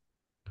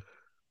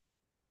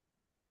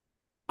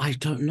 I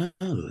don't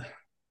know.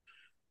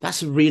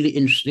 That's a really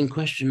interesting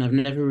question. I've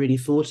never really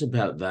thought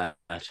about that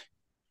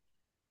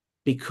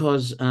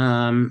because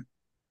I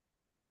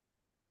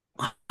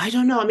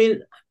don't know. I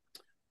mean,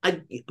 I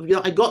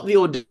got the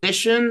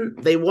audition.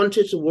 They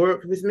wanted to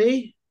work with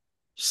me,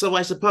 so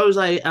I suppose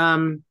I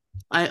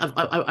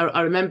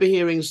remember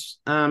hearing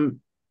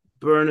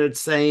Bernard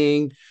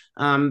saying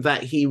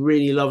that he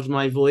really loved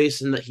my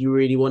voice and that he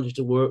really wanted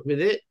to work with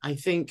it. I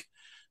think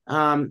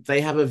they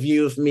have a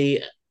view of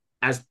me.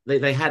 As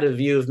they had a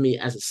view of me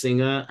as a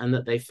singer, and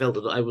that they felt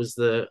that I was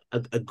a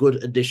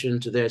good addition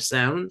to their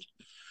sound.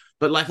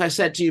 But like I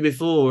said to you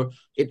before,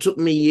 it took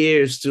me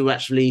years to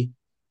actually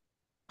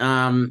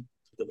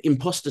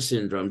imposter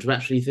syndrome to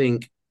actually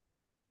think,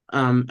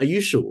 are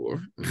you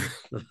sure?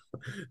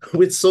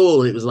 With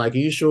Saul, it was like, are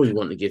you sure you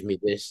want to give me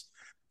this?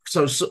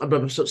 So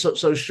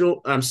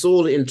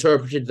Saul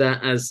interpreted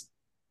that as,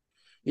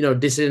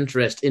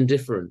 disinterest,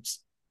 indifference,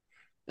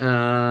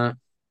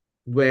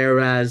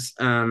 whereas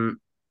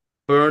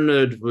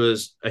Bernard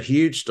was a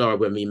huge star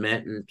when we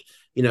met, and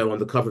on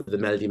the cover of the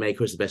Melody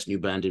Makers, the best new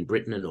band in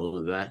Britain, and all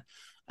of that.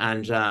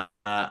 And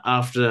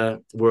after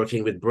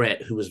working with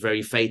Brett, who was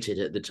very fated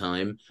at the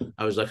time,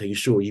 I was like, "Are you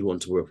sure you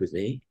want to work with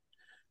me?"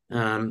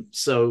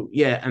 So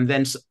yeah, and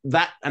then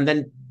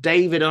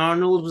David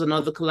Arnold was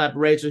another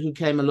collaborator who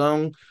came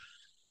along,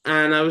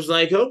 and I was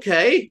like,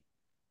 "Okay."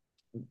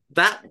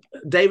 That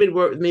David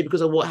worked with me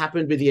because of what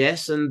happened with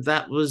Yes, and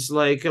that was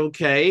like,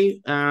 okay,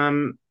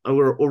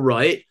 we're all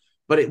right.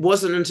 But it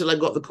wasn't until I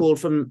got the call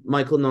from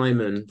Michael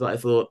Nyman that I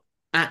thought,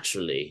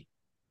 actually,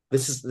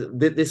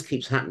 this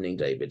keeps happening,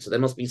 David. So there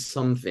must be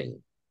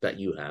something that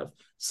you have,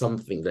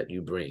 something that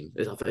you bring.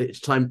 It's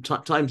time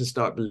to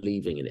start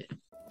believing in it.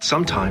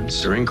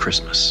 Sometimes during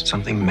Christmas,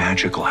 something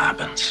magical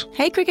happens.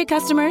 Hey, Cricket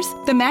customers.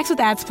 The Max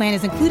with Ads plan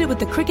is included with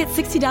the Cricket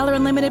 $60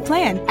 unlimited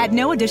plan at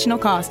no additional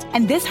cost.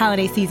 And this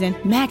holiday season,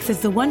 Max is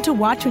the one to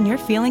watch when you're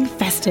feeling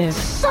festive.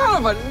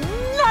 Son of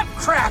a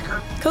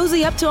nutcracker!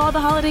 Cozy up to all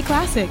the holiday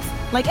classics,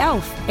 like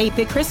Elf,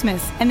 8-Bit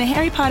Christmas, and the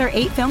Harry Potter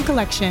 8-film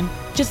collection.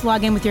 Just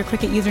log in with your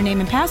Cricket username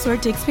and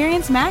password to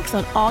experience Max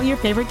on all your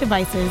favorite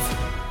devices.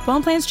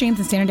 Phone plan streams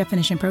and standard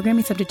definition.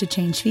 Programming subject to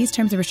change. Fees,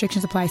 terms, and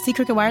restrictions apply. See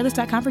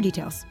cricketwireless.com for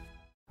details.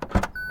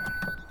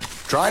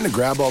 Trying to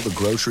grab all the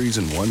groceries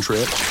in one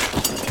trip?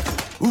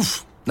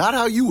 Oof, not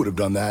how you would have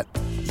done that.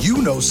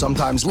 You know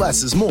sometimes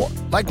less is more.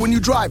 Like when you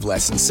drive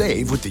less and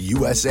save with the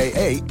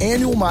USAA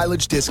annual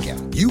mileage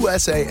discount.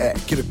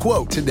 USAA. Get a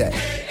quote today.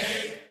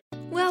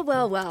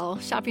 Well,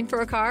 shopping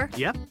for a car?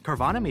 Yep,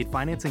 Carvana made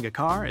financing a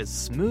car as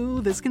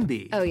smooth as can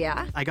be. Oh,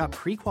 yeah? I got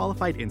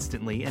pre-qualified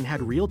instantly and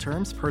had real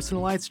terms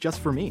personalized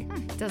just for me.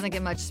 Doesn't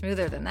get much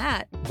smoother than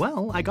that.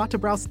 Well, I got to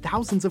browse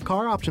thousands of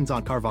car options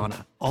on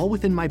Carvana, all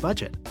within my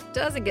budget.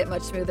 Doesn't get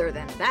much smoother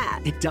than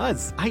that. It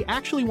does. I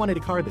actually wanted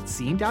a car that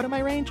seemed out of my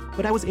range,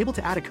 but I was able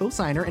to add a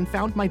cosigner and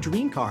found my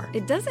dream car.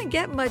 It doesn't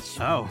get much...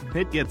 Oh,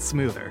 it gets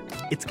smoother.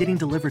 It's getting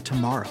delivered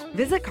tomorrow.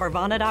 Visit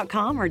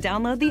Carvana.com or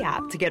download the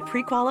app to get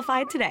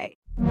pre-qualified today.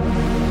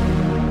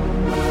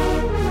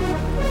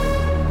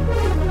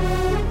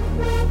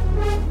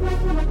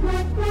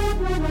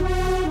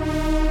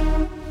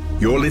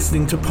 You're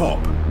listening to Pop,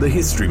 the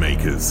History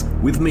Makers,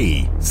 with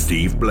me,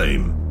 Steve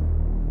Blame.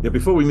 Yeah,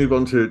 before we move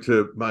on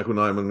to Michael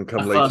Nyman and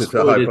come later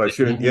to Hi-Fi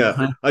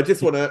Tune, I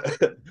just want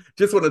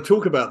to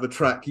talk about the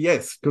track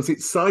Yes, because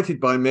it's cited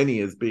by many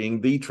as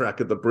being the track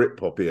of the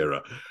Britpop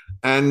era.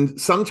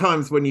 And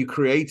sometimes when you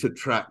create a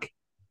track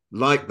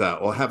like that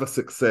or have a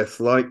success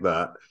like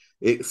that,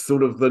 it's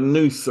sort of the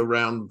noose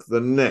around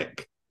the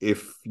neck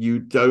if you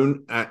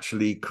don't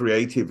actually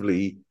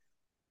creatively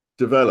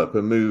develop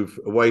and move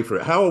away from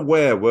it. How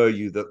aware were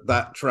you that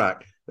that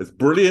track, as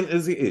brilliant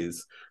as it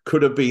is,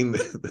 could have been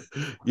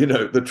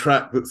the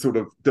track that sort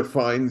of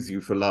defines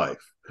you for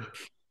life?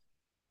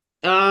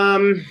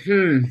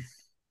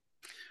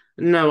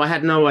 No, I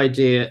had no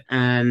idea.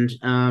 And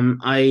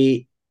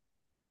when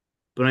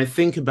I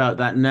think about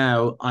that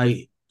now,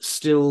 I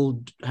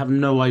still have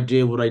no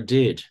idea what I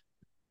did.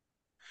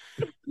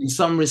 In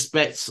some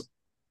respects,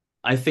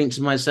 I think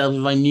to myself,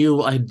 if I knew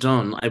what I'd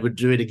done, I would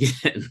do it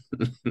again.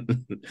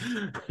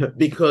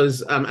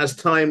 Because as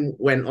time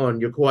went on,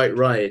 you're quite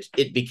right,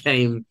 it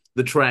became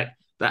the track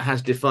that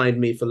has defined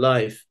me for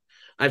life.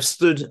 I've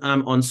stood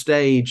on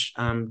stage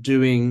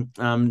doing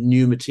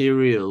new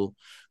material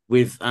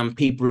with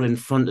people in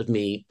front of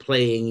me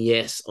playing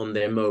Yes on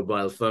their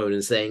mobile phone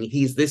and saying,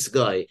 he's this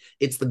guy.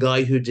 It's the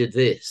guy who did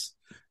this.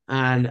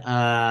 And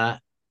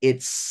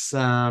it's a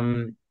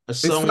song.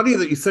 It's funny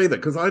that you say that,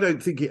 because I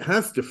don't think it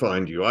has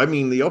defined you. I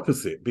mean the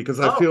opposite, because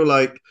I feel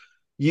like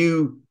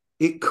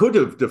it could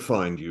have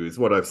defined you, is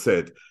what I've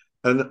said.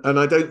 And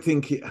I don't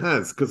think it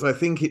has, because I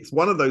think it's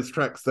one of those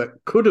tracks that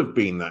could have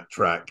been that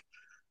track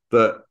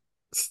that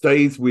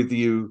stays with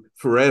you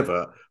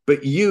forever,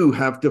 but you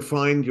have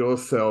defined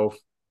yourself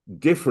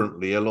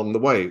differently along the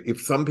way.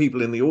 If some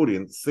people in the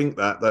audience think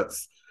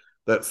that's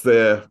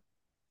their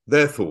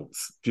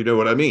thoughts, do you know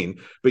what I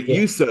mean? But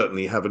you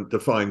certainly haven't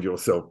defined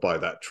yourself by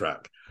that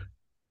track.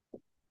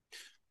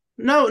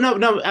 No,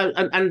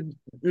 and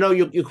no,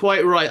 you're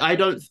quite right. I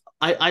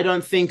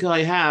don't think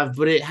I have,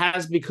 but it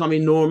has become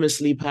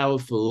enormously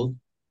powerful.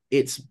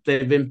 It's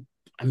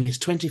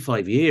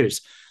 25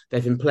 years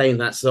they've been playing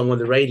that song on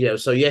the radio.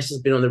 So yes,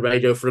 it's been on the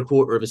radio for a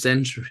quarter of a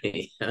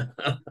century.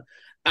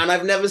 And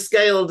I've never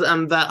scaled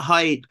that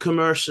height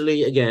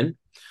commercially again,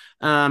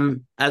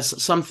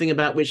 as something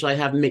about which I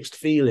have mixed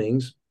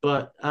feelings.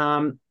 But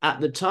at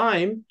the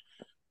time,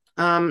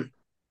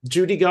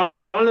 Judy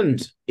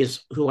Garland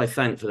is who I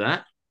thank for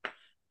that.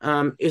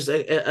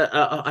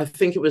 I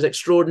think it was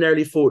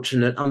extraordinarily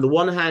fortunate. On the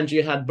one hand,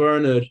 you had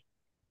Bernard,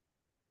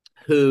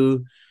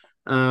 who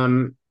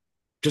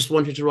just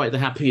wanted to write the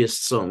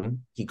happiest song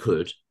he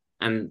could,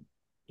 and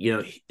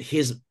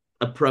his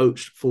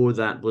approach for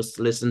that was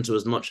to listen to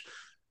as much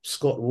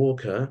Scott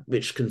Walker,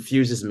 which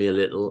confuses me a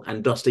little,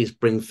 and Dusty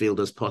Springfield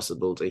as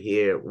possible to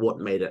hear what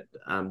made it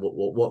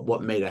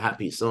what made a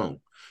happy song.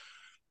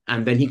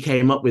 And then he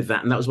came up with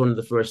that, and that was one of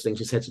the first things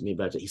he said to me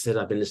about it. He said,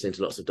 I've been listening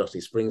to lots of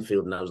Dusty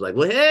Springfield, and I was like,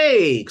 well,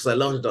 hey, because I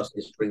loved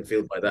Dusty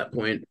Springfield by that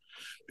point.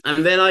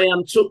 And then I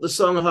took the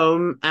song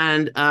home,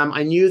 and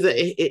I knew that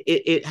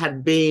it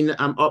had been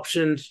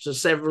optioned to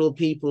several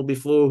people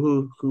before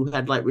who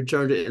had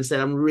returned it and said,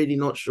 I'm really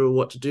not sure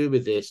what to do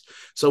with this.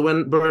 So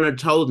when Bernard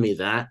told me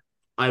that,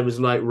 I was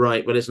like,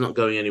 right, well, it's not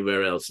going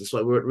anywhere else. And so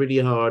I worked really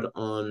hard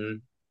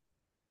on,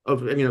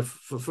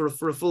 for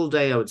a full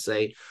day, I would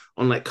say,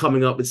 on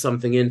coming up with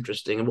something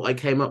interesting. And what I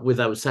came up with,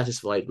 I was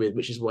satisfied with,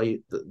 which is why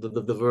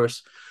the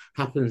verse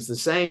happens the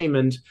same.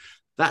 And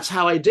that's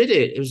how I did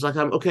it. It was like,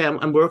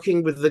 I'm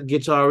working with the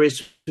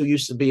guitarist who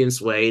used to be in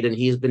Suede, and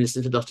he's been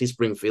listening to Dusty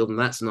Springfield, and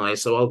that's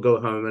nice. So I'll go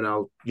home and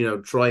I'll,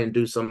 try and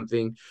do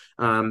something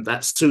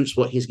that suits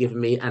what he's given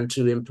me and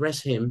to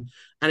impress him.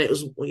 And it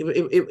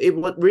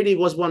really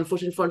was one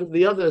foot in front of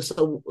the other.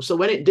 So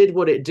when it did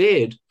what it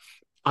did,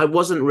 I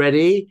wasn't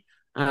ready.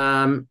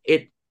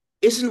 It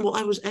isn't what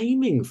I was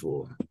aiming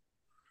for.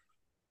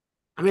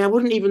 I mean, I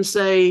wouldn't even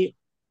say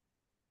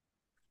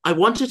I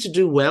wanted to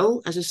do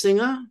well as a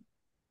singer,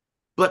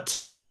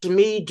 but to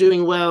me,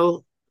 doing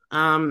well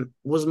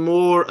was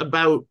more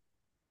about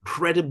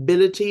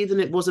credibility than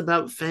it was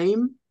about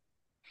fame.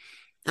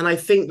 And I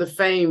think the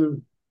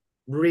fame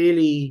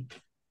really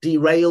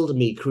derailed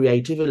me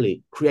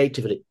creatively,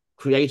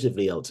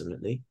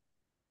 ultimately,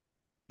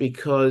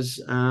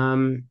 because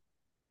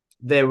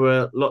there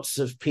were lots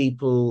of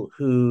people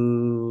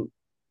who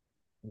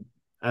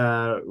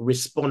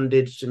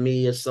responded to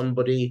me as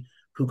somebody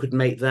who could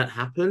make that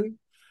happen.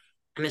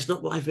 And it's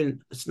not what I've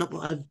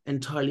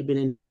entirely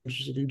been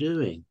interested in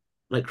doing,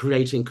 like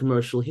creating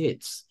commercial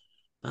hits.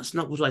 That's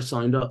not what I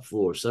signed up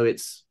for. So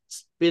it's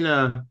been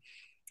a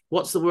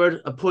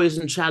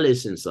poison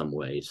chalice in some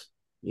ways,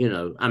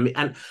 I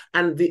mean,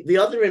 and the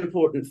other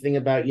important thing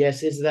about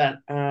Yes is that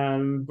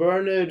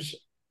Bernard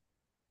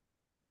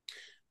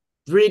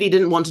really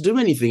didn't want to do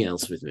anything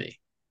else with me.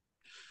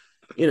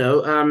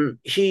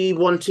 He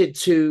wanted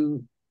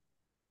to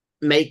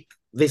make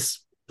this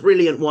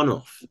brilliant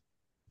one-off.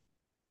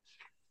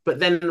 But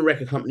then the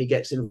record company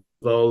gets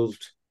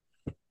involved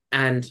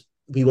and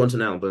we want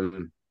an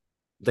album.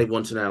 They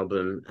want an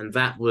album. And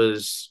that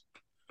was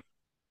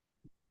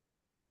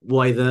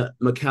why the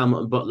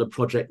McAlmont and Butler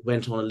project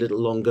went on a little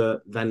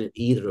longer than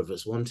either of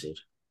us wanted.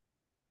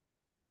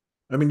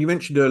 I mean, you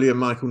mentioned earlier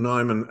Michael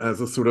Nyman as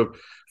a sort of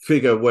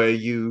figure where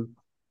you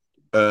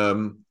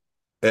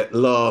at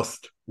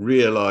last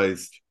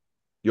realized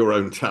your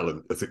own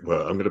talent, as it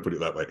were. I'm going to put it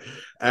that way.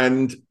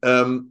 And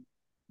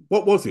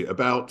what was it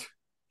about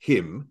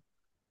him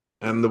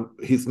and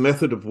his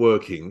method of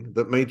working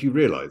that made you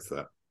realize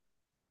that?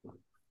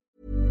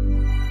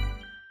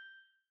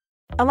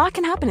 A lot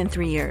can happen in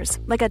 3 years,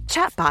 like a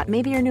chatbot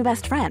may be your new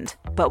best friend.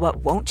 But what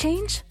won't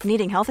change?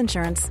 Needing health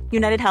insurance.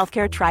 United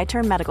Healthcare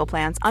Tri-Term Medical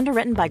Plans,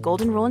 underwritten by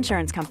Golden Rule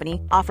Insurance Company,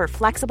 offer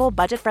flexible,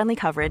 budget-friendly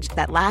coverage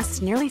that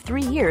lasts nearly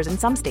 3 years in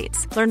some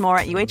states. Learn more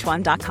at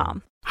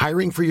uh1.com.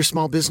 Hiring for your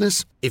small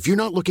business? If you're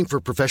not looking for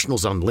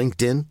professionals on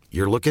LinkedIn,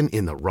 you're looking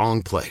in the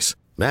wrong place.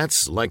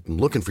 That's like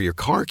looking for your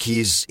car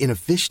keys in a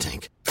fish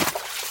tank.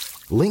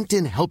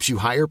 LinkedIn helps you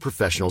hire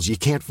professionals you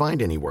can't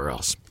find anywhere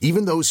else,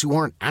 even those who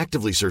aren't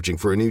actively searching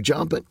for a new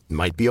job but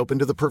might be open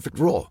to the perfect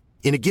role.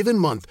 In a given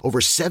month, over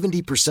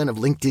 70% of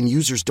LinkedIn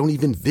users don't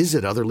even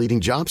visit other leading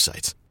job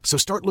sites. So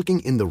start looking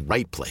in the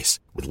right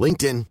place. With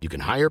LinkedIn, you can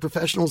hire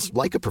professionals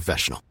like a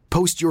professional.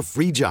 Post your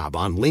free job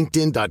on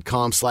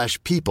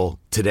linkedin.com/people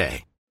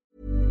today.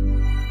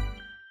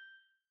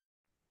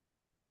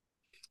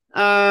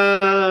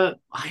 I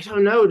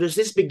don't know. Does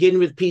this begin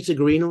with Peter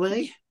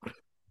Greenaway?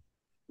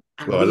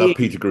 Well, I love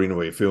Peter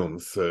Greenaway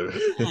films, so...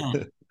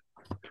 Yeah.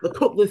 The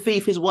Cook, the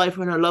Thief, His Wife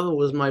and Her Lover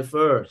was my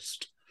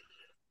first.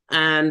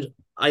 And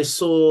I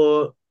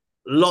saw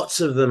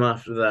lots of them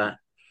after that.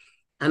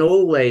 And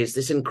always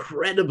this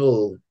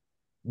incredible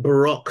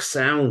Baroque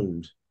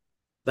sound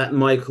that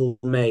Michael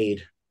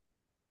made.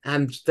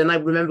 And then I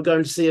remember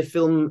going to see a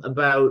film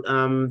about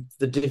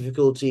the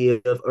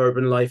difficulty of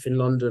urban life in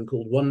London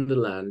called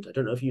Wonderland. I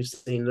don't know if you've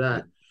seen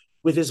that.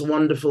 With this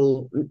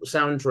wonderful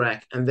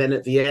soundtrack. And then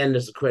at the end,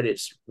 as the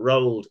credits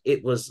rolled,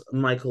 it was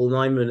Michael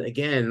Nyman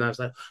again. And I was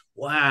like,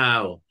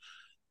 wow.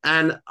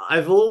 And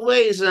I've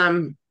always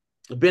been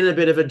a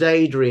bit of a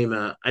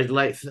daydreamer.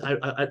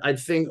 I'd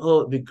think, oh,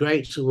 it'd be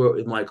great to work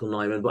with Michael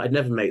Nyman, but I'd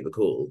never make the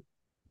call.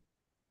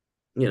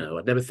 You know,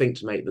 I'd never think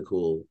to make the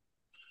call.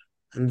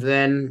 And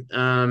then,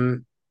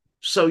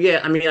 so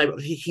yeah, I mean,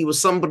 he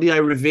was somebody I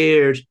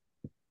revered.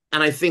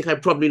 And I think I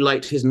probably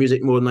liked his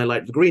music more than I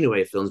liked the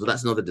Greenaway films, but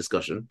that's another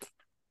discussion.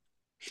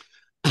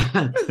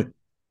 And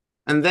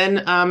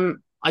then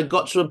I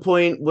got to a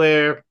point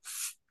where,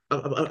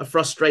 a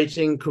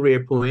frustrating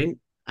career point,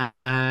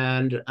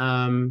 and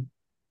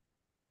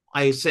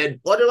I said,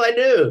 what do I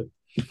do?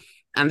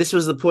 And this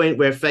was the point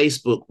where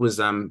Facebook was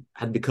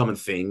had become a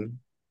thing.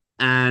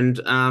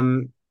 And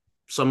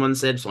someone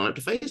said, sign up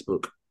to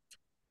Facebook.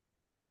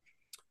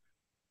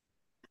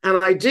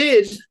 And I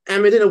did,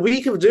 and within a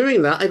week of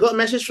doing that, I got a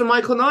message from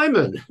Michael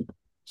Nyman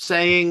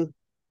saying,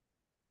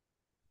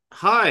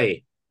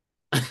 hi.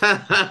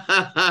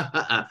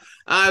 I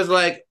was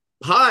like,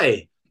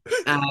 hi.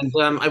 And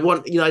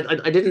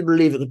I didn't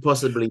believe it could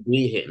possibly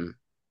be him.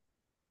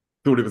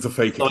 Thought it was a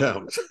fake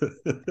account.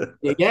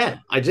 Yeah,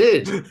 I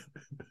did.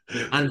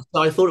 And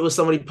so I thought it was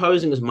somebody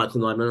posing as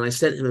Michael Nyman, and I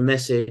sent him a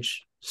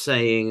message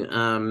saying,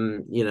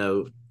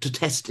 to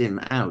test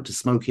him out, to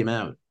smoke him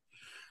out.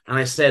 And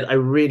I said, I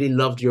really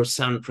loved your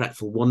soundtrack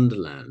for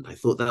Wonderland. I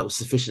thought that was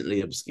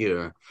sufficiently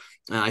obscure.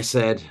 And I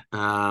said,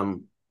 I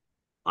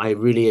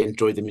really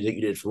enjoyed the music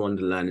you did for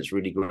Wonderland. It's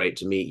really great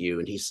to meet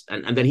you.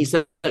 And then he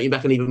sent me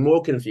back an even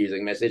more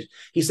confusing message.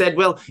 He said,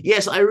 well,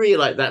 yes, I really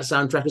like that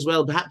soundtrack as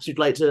well. Perhaps you'd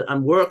like to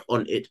work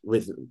on it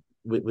with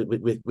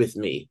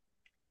me.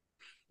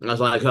 And I was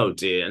like, oh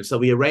dear. And so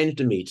we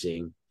arranged a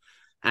meeting.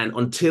 And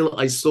until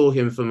I saw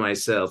him for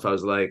myself, I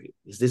was like,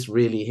 is this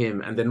really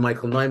him? And then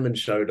Michael Nyman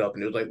showed up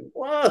and he was like,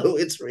 whoa,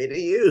 it's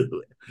really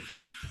you.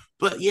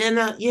 But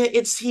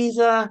he's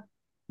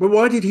Well,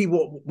 why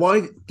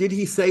did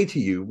he say to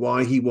you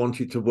why he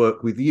wanted to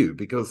work with you?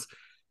 Because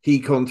he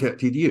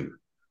contacted you.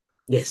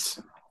 Yes.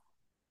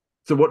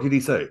 So what did he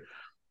say?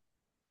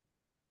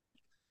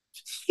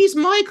 He's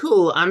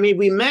Michael. I mean,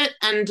 we met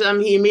and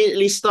he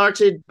immediately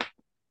started,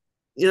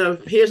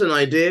 here's an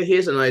idea,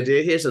 here's an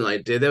idea, here's an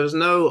idea. There was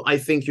no, I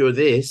think you're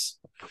this.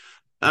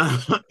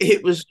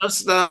 It was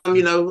just,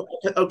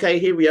 okay,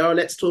 here we are.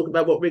 Let's talk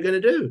about what we're going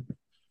to do.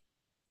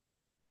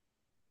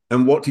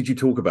 And what did you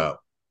talk about?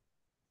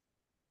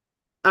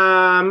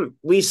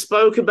 We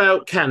spoke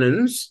about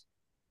canons.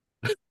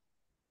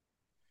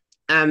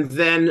 And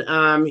then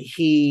I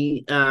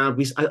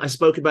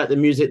spoke about the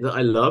music that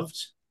I loved.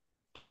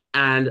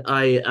 And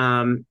I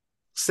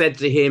said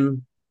to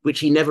him,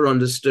 which he never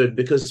understood,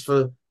 because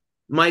for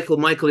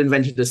Michael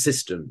invented a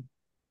system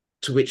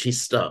to which he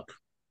stuck,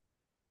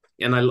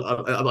 and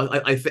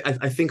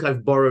I think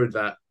I've borrowed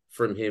that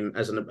from him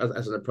as an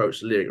approach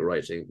to lyric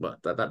writing,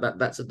 but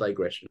that's a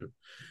digression.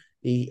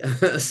 He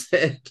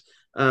said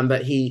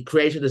that he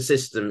created a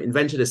system,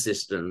 invented a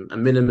system, a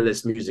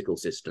minimalist musical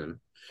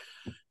system,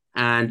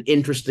 and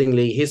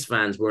interestingly, his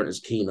fans weren't as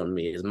keen on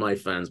me as my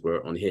fans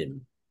were on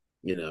him.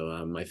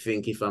 I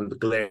think if the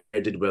Glare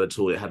did well at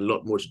all, it had a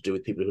lot more to do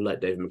with people who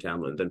like David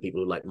McAlmont than people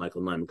who like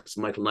Michael Nyman, because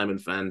Michael Nyman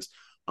fans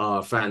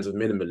are fans of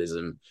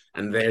minimalism,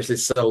 and there's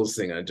this soul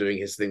singer doing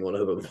his thing all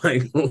over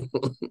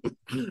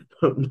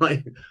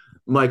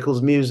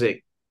Michael's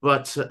music.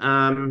 But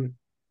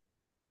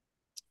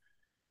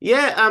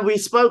we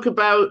spoke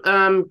about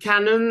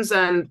canons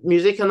and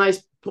music, and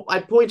I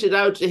pointed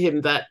out to him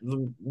that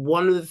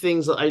one of the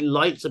things that I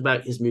liked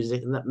about his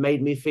music and that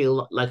made me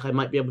feel like I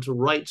might be able to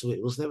write to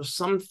it was there was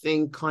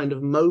something kind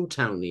of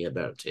Motowny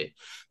about it.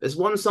 There's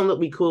one song that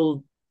we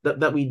called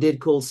that we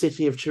did called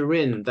City of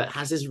Turin that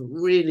has this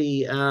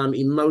really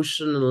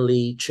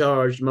emotionally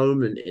charged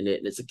moment in it.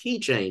 And it's a key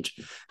change.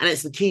 And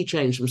it's the key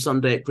change from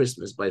Someday at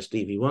Christmas by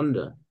Stevie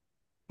Wonder.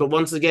 But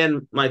once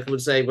again, Michael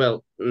would say,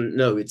 well,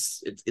 no,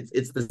 it's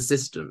the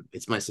system.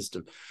 It's my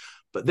system.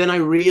 But then I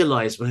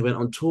realized when I went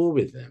on tour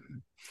with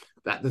them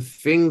that the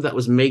thing that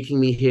was making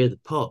me hear the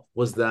pop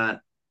was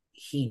that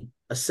he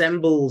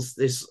assembles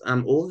this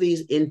all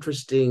these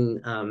interesting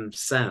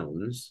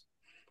sounds,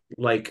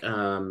 like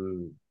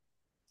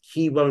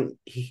he'll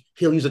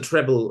use a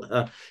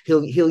treble,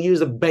 he'll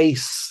use a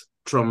bass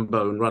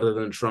trombone rather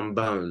than a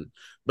trombone,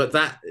 but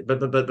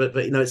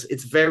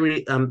it's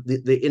very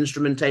the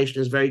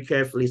instrumentation is very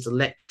carefully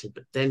selected,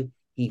 but then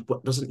he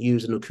doesn't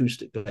use an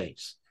acoustic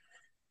bass,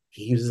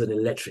 he uses an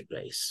electric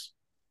bass.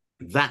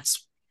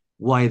 That's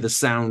why the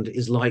sound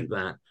is like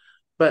that.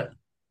 But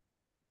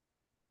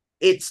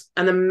it's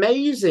an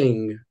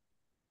amazing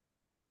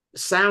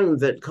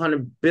sound that kind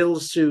of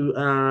builds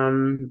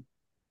to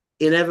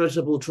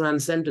inevitable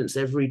transcendence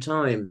every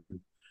time,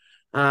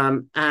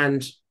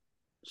 and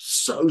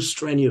so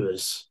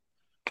strenuous.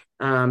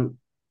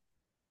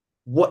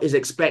 What is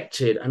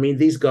expected? I mean,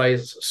 these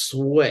guys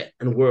sweat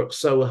and work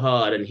so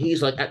hard, and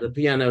he's like at the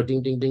piano,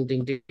 ding, ding, ding,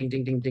 ding, ding, ding,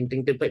 ding, ding,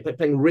 ding, ding,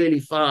 playing really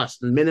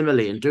fast and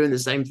minimally, and doing the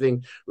same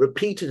thing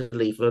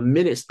repeatedly for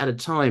minutes at a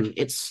time.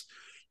 It's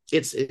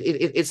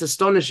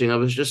astonishing. I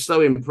was just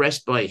so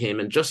impressed by him,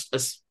 and just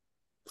as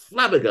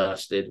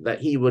flabbergasted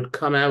that he would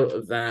come out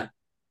of that,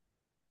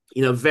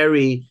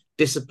 very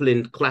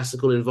disciplined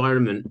classical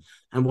environment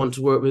and want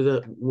to work with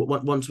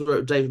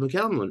David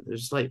McAlmont. It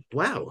was like,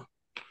 wow.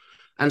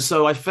 And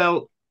so I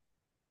felt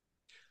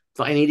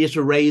that I needed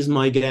to raise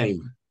my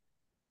game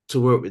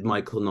to work with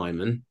Michael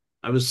Nyman.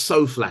 I was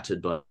so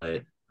flattered by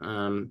it.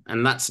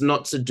 And that's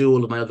not to do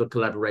all of my other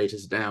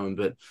collaborators down,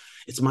 but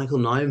it's Michael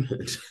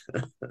Nyman.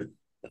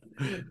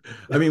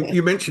 I mean,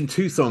 you mentioned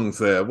two songs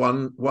there.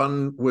 One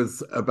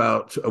was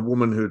about a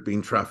woman who had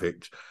been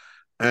trafficked,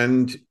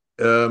 and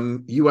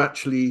you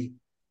actually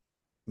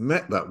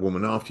met that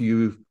woman after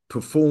you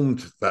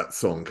performed that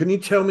song. Can you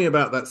tell me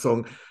about that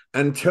song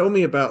and tell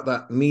me about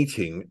that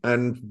meeting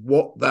and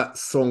what that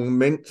song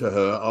meant to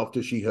her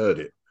after she heard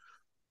it?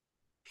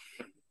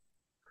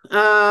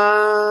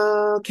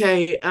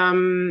 Okay.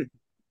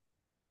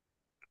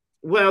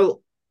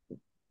 Well,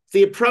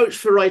 the approach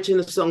for writing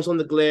the songs on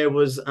the Glare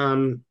was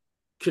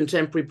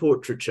contemporary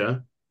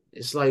portraiture.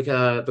 It's like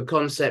the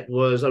concept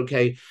was,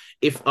 okay,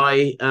 if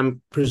I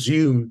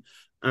presume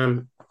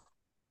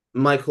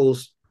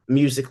Michael's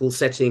musical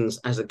settings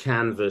as a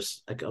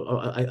canvas, I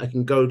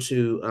can go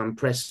to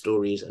press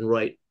stories and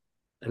write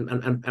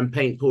and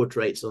paint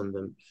portraits on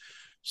them.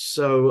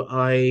 So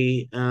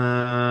I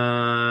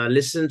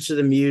listened to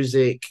the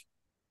music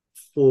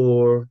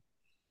for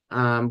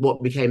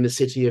what became the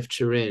City of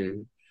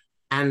Turin,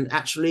 and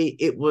actually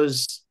it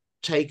was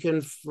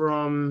taken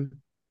from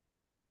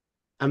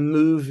a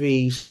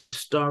movie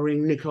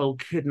starring Nicole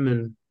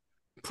Kidman.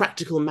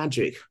 Practical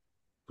Magic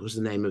was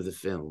the name of the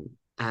film,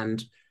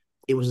 and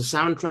it was a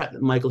soundtrack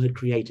that Michael had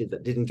created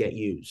that didn't get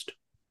used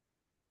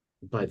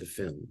by the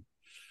film.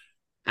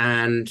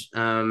 And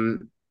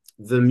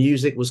the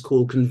music was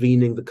called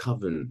Convening the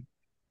Coven.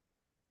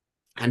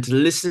 And to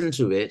listen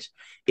to it,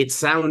 it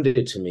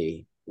sounded to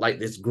me like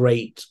this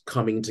great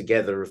coming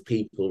together of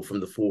people from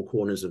the four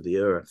corners of the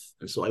earth.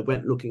 And so I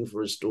went looking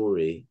for a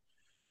story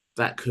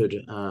that could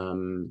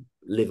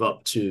live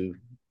up to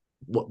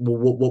what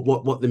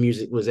the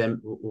music was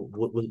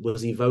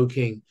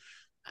evoking.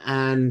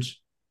 And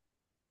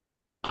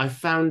I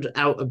found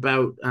out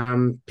about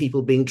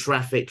people being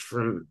trafficked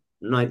from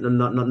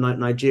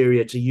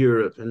Nigeria to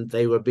Europe, and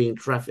they were being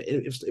trafficked.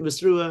 It was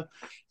through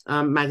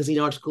a magazine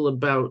article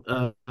about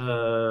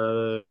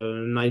a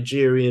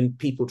Nigerian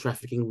people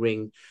trafficking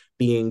ring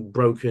being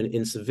broken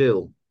in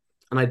Seville.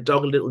 And I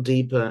dug a little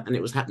deeper, and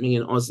it was happening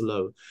in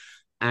Oslo,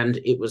 and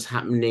it was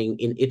happening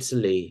in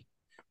Italy.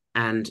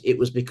 And it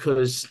was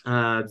because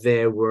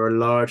there were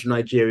large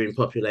Nigerian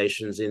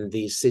populations in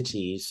these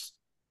cities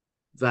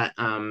that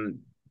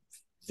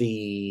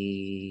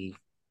the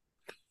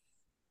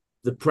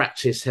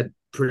practice had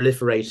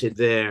proliferated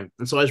there.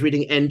 And so I was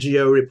reading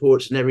NGO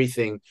reports and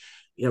everything,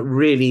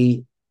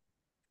 really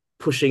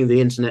pushing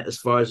the internet as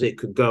far as it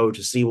could go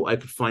to see what I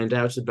could find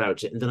out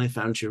about it. And then I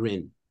found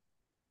Turin.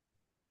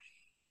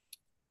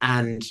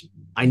 And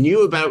I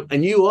knew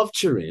of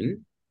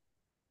Turin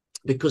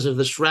because of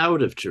the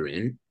Shroud of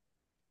Turin.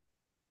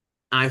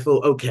 I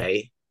thought,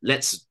 okay,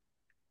 let's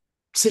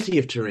City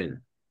of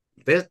Turin.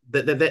 There's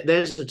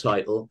the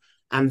title.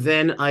 And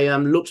then I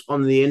looked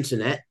on the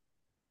internet,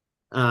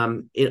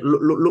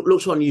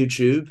 looked on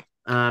YouTube,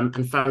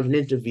 and found an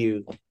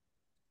interview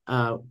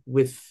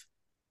with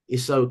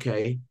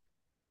Isoke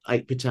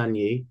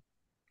Aikpitanyi,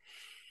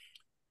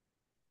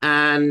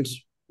 and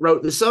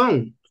wrote the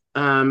song.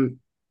 Kind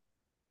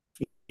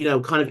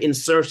of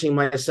inserting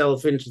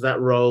myself into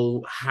that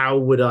role. How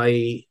would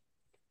I,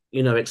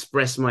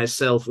 express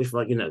myself if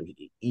I,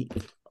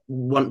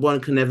 one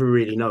can never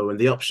really know. And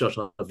the upshot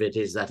of it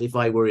is that if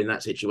I were in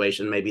that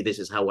situation, maybe this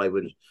is how I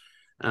would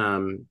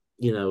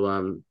you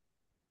know,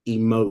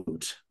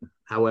 emote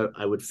how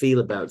I would feel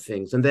about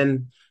things. And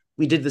then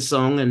we did the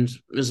song, and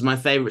it was my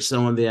favorite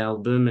song on the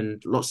album.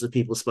 And lots of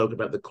people spoke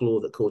about the claw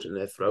that caught in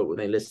their throat when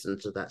they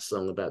listened to that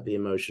song, about the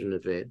emotion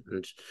of it.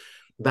 And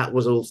that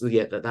was also,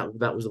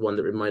 that was the one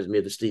that reminds me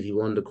of the Stevie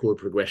Wonder chord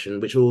progression,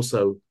 which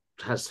also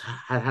has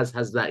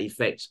that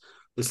effect.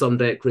 The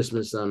Someday at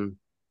Christmas, you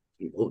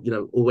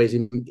know, always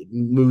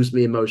moves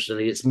me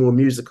emotionally. It's more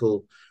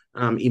musical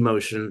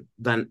emotion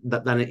than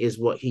it is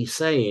what he's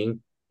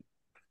saying.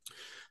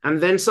 And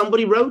then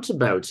somebody wrote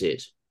about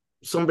it.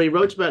 Somebody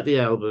wrote about the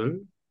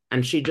album,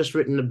 and she'd just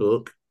written a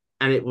book,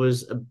 and it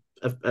was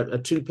a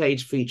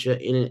 2-page feature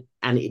in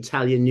an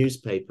Italian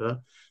newspaper.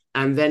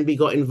 And then we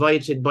got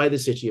invited by the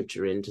city of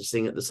Turin to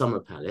sing at the Summer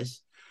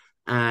Palace.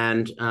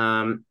 And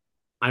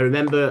I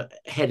remember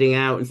heading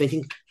out and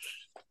thinking,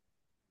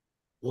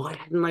 why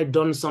hadn't I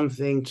done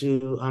something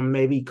to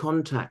maybe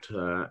contact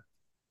her?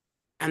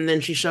 And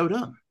then she showed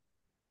up.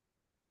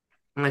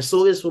 And I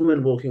saw this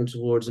woman walking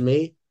towards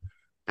me,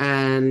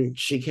 and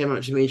she came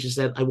up to me and she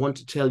said, "I want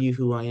to tell you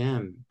who I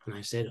am." And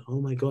I said, "Oh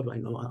my God,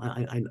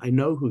 I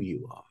know who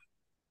you are."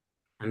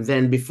 And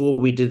then before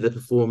we did the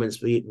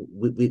performance, we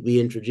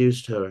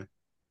introduced her.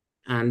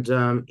 And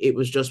it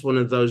was just one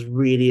of those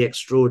really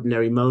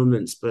extraordinary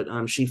moments. But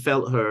she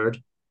felt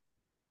heard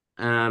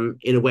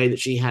in a way that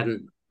she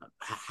hadn't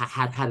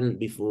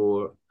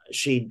before.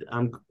 She'd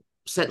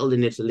settled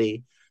in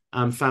Italy,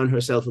 found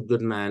herself a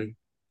good man,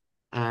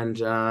 and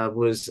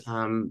was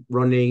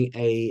running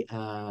a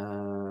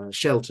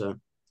shelter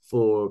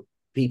for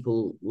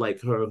people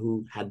like her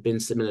who had been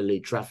similarly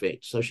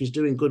trafficked. So she's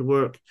doing good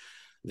work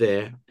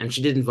there. And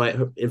she did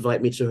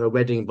invite me to her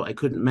wedding, but I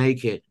couldn't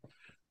make it.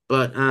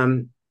 But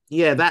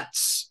yeah,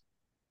 that's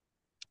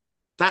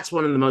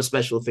one of the most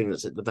special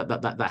things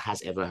that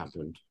has ever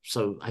happened.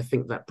 So I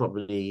think that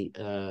probably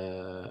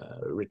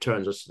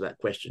returns us to that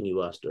question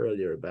you asked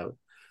earlier about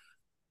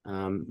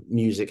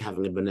music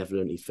having a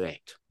benevolent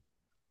effect.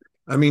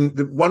 I mean,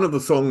 one of the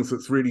songs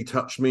that's really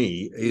touched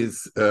me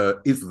is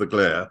The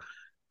Glare.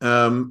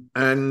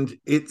 And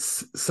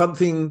it's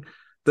something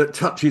that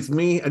touches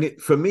me. And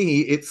for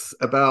me, it's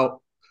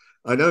about,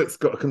 I know it's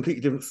got a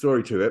completely different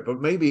story to it, but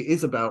maybe it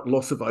is about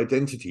loss of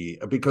identity,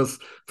 because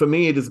for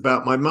me, it is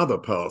about my mother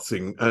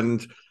passing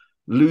and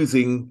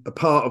losing a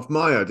part of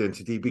my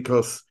identity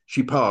because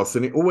she passed.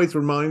 And it always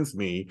reminds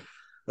me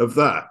of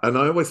that. And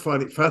I always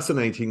find it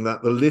fascinating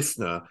that the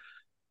listener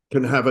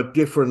can have a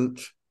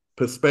different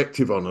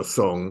perspective on a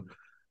song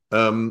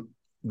than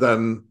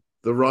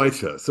the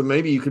writer. So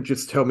maybe you could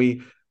just tell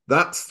me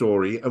that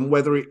story and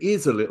whether it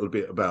is a little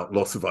bit about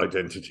loss of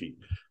identity.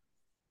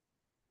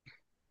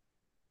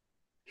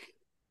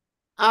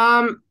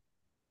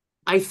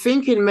 I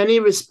think in many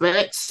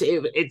respects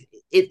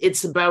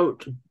it's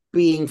about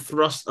being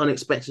thrust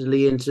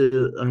unexpectedly into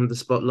the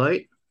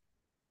spotlight,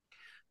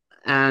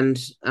 and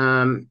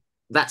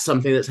that's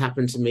something that's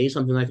happened to me,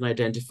 something I can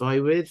identify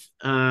with.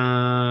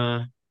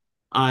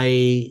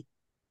 I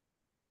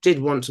did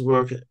want to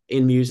work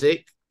in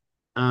music.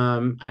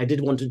 I did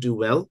want to do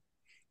well.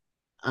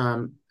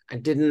 I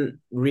didn't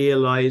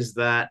realize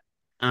that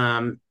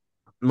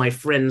my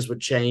friends would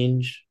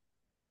change,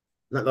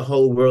 that the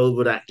whole world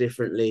would act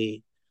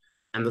differently,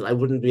 and that I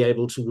wouldn't be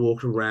able to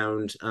walk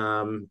around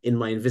in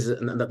my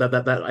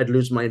that I'd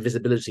lose my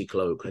invisibility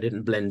cloak. I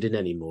didn't blend in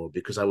anymore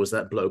because I was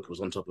that bloke who was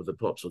on top of the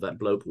pops, or that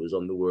bloke who was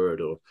on the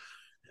word, or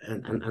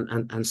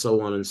and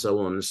so on and so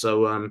on.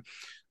 So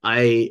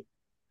I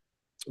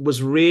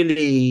was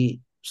really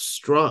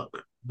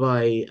struck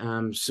by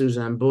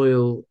Suzanne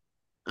Boyle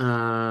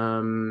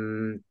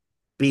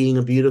being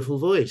a beautiful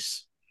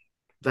voice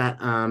that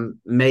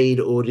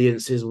made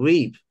audiences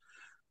weep.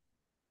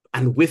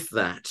 And with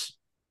that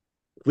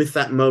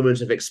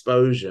moment of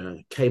exposure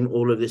came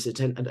all of this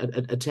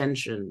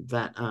attention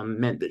that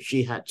meant that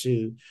she had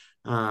to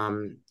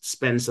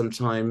spend some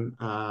time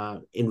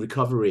in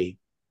recovery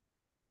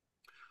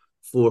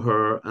for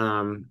her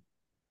own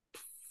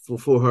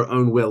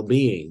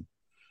well-being.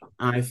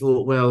 And I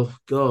thought, well,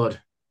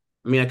 God,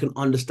 I mean, I can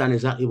understand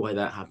exactly why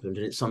that happened,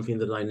 and it's something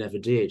that I never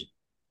did.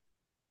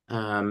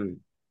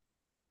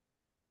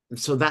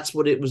 So that's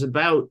what it was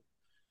about.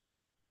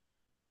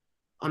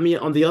 I mean,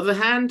 on the other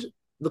hand,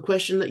 the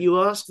question that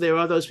you ask, there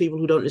are those people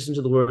who don't listen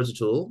to the words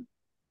at all.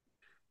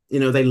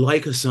 You know, they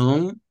like a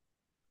song,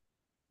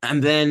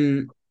 and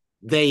then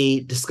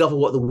they discover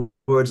what the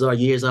words are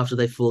years after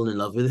they've fallen in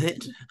love with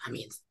it. I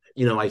mean,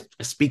 you know, I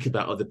speak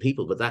about other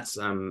people, but that's,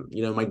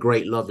 you know, my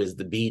great love is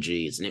the Bee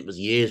Gees, and it was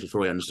years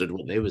before I understood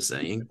what they were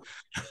saying.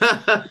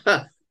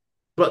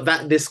 But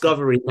that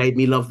discovery made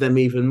me love them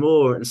even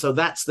more. And so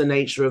that's the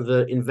nature of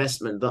the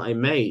investment that I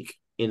make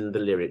in the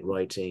lyric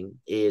writing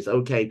is,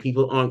 okay,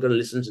 people aren't going to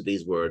listen to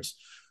these words,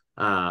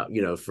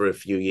 you know, for a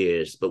few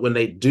years. But when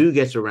they do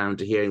get around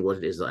to hearing what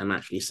it is that I'm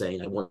actually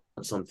saying, I want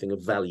something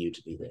of value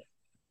to be there.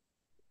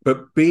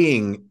 But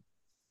being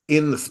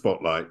in the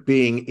spotlight,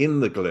 being in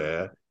the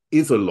glare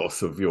is a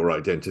loss of your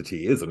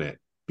identity, isn't it?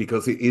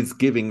 Because it is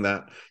giving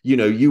that, you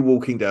know, you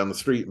walking down the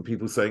street and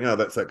people saying, oh,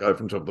 that's that guy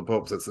from Top of the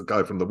Pops, that's the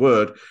guy from The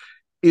Word.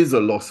 is a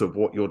loss of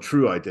what your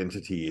true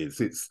identity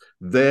is. It's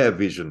their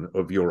vision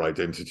of your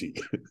identity.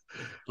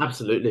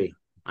 Absolutely.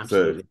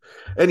 So,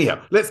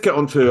 anyhow, let's get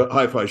on to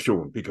Hi-Fi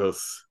Sean,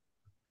 because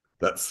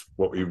that's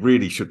what we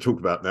really should talk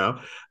about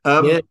now.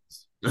 Yes.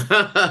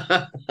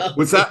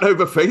 Was that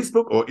over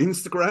Facebook or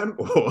Instagram,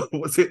 or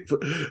was it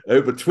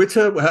over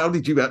Twitter? How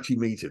did you actually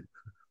meet him?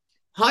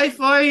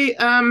 Hi-Fi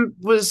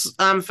was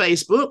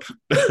Facebook.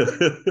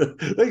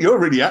 You're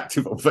really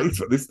active on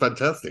Facebook. This is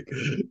fantastic.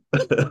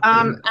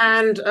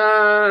 And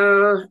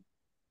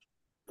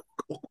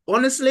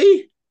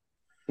honestly,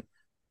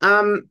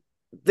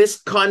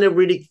 this kind of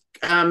really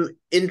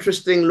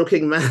interesting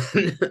looking man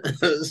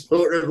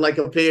sort of like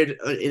appeared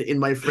in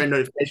my friend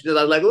notifications.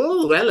 I was like,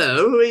 oh,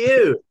 hello, who are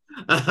you?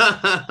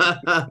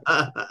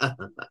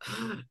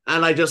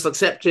 And I just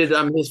accepted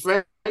his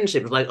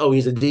friendship. Like, oh,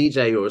 he's a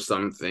DJ or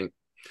something.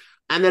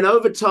 And then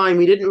over time,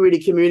 we didn't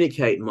really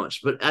communicate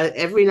much. But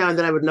every now and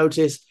then I would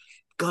notice,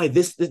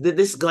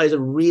 this guy's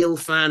a real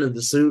fan of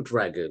the Soup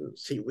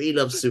Dragons. He really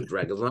loves Soup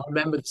Dragons. And I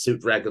remember the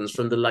Soup Dragons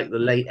from the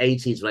late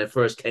 80s when I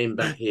first came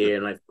back here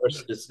and I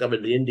first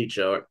discovered the indie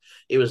chart.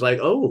 It was like,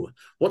 oh,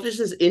 what is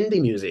this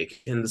indie music?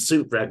 And the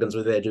Soup Dragons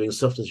were there doing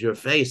Soft as Your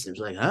Face. And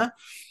it was like, huh?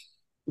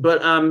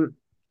 But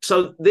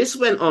so this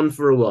went on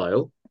for a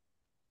while.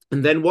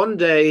 And then one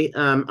day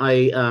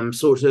I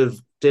sort of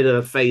did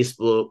a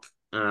Facebook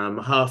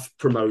half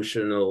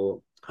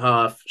promotional,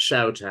 half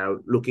shout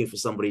out, looking for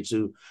somebody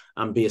to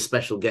be a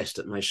special guest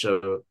at my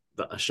show,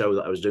 a show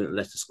that I was doing at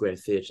Leicester Square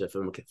Theatre for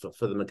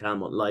the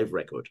McAlmont live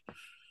record.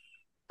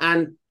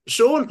 And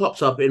Sean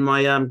popped up in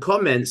my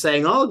comment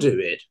saying, I'll do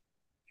it.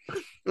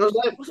 And I was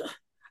like,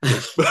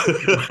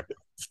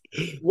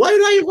 why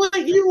did I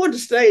invite you on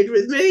stage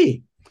with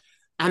me?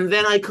 And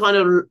then I kind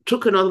of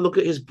took another look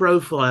at his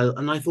profile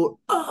and I thought,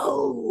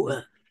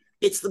 oh,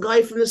 it's the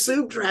guy from the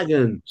Soup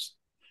Dragons.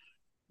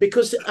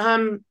 Because,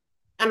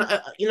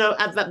 you know,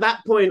 at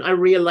that point, I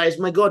realized,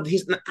 my God,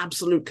 he's an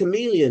absolute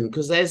chameleon.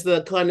 Because there's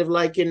the kind of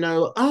like, you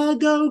know, I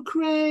go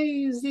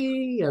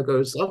crazy, I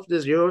go soft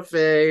as your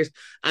face.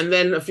 And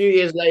then a few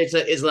years later,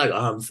 it's like,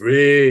 I'm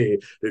free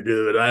to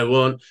do what I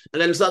want.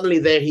 And then suddenly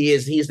there he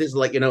is. He's this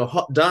like, you know,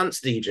 hot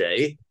dance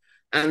DJ.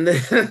 And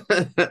then,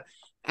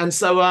 and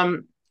so,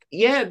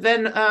 yeah,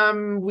 then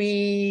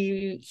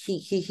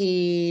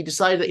he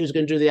decided that he was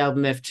going to do the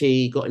album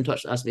FT, got in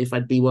touch to ask me if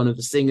I'd be one of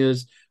the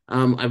singers.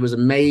 I was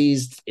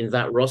amazed in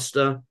that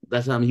roster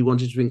that he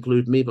wanted to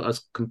include me, but I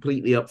was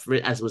completely up for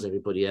it, as was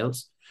everybody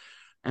else.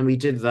 And we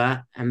did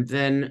that. And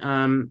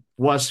then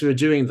whilst we were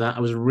doing that, I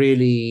was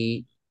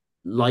really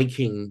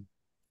liking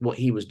what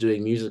he was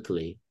doing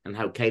musically and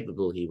how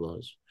capable he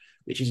was,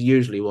 which is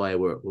usually why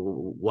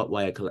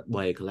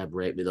I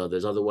collaborate with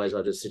others. Otherwise,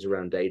 I just sit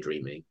around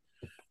daydreaming.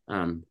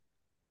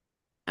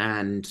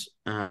 And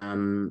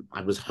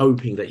I was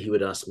hoping that he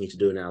would ask me to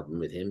do an album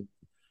with him.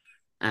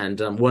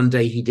 And one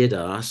day he did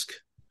ask,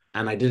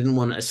 and I didn't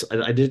want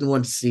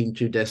to seem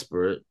too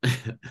desperate.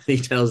 He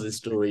tells this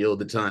story all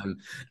the time,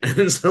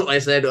 and so I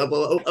said, oh,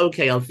 well,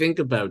 "Okay, I'll think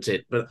about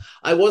it." But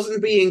I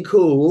wasn't being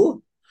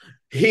cool.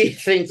 He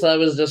thinks I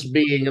was just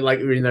being like,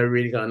 you know,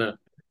 really kind of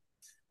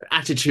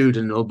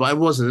attitudinal, but I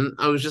wasn't.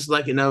 I was just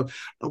like, you know,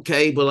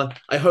 okay, well,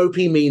 I hope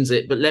he means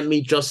it, but let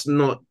me just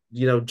not,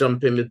 you know,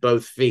 jump in with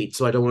both feet,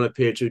 so I don't want to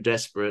appear too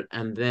desperate.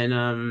 And then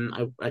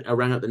I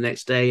rang up the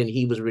next day, and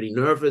he was really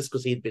nervous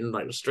because he'd been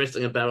like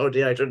stressing about, oh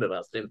dear, I shouldn't have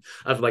asked him.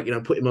 I've like, you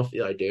know, put him off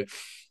the idea.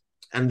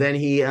 And then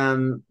he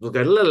will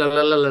go la, la,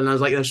 la, la, la, and I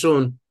was like, no,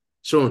 Sean,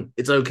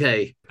 it's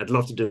okay. I'd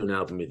love to do an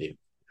album with you.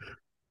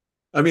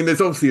 I mean,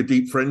 there's obviously a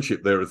deep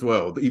friendship there as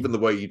well. Even the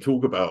way you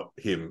talk about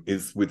him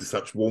is with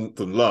such warmth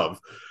and love.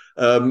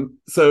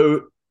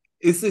 So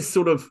is this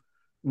sort of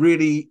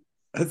really,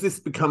 has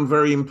this become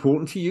very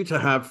important to you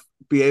to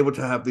be able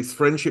to have this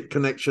friendship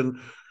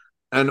connection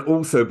and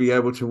also be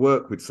able to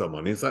work with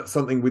someone? Is that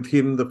something with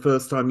him the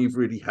first time you've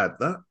really had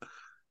that?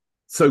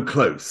 So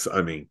close,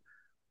 I mean.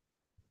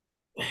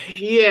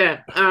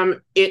 Yeah,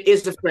 it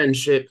is a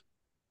friendship.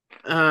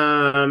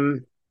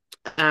 And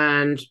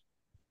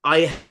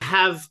I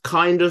have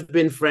kind of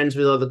been friends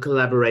with other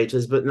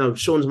collaborators, but no,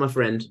 Sean's my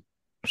friend.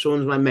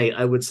 Sean's my mate,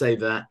 I would say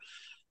that.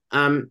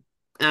 And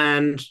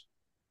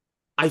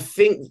I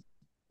think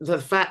the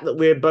fact that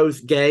we're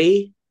both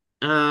gay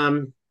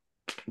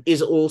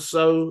is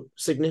also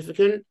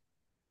significant.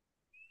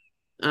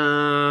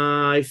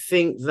 I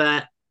think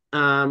that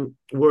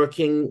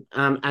working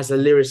as a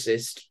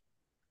lyricist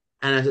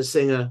and as a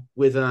singer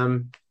with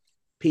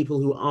people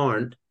who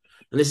aren't,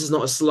 and this is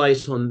not a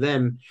slight on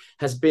them,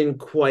 has been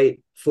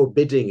quite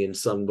forbidding in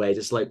some ways.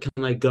 It's like,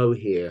 can I go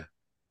here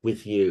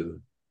with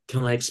you?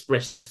 Can I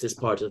express this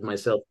part of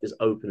myself as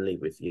openly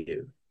with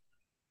you?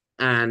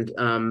 And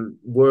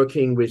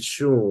working with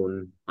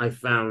Sean, I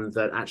found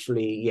that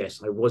actually,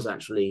 yes, I was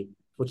actually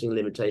putting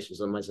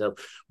limitations on myself,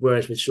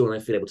 whereas with Sean, I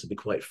feel able to be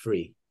quite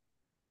free.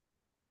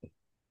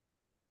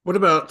 What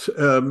about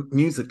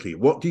musically?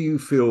 What do you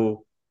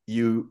feel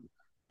you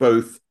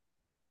both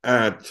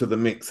add to the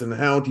mix, and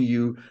how do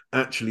you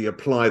actually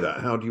apply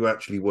that? How do you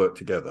actually work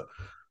together?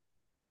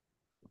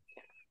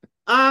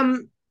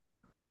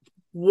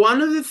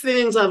 One of the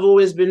things I've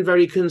always been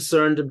very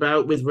concerned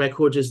about with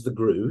records is the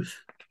groove.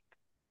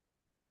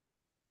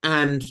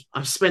 And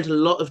I've spent a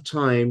lot of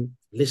time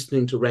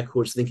listening to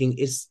records thinking,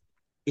 is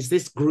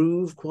this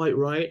groove quite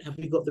right? Have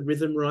we got the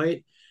rhythm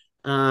right?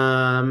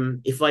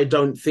 If I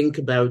don't think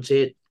about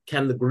it,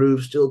 can the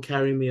groove still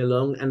carry me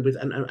along? And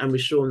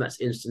with Sean,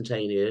 that's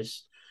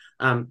instantaneous.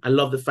 I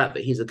love the fact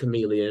that he's a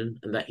chameleon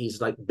and that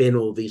he's like been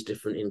all these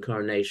different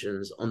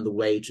incarnations on the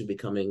way to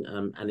becoming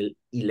an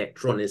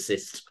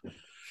electronicist,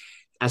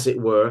 as it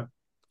were.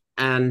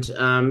 And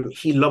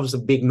he loves a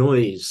big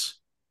noise.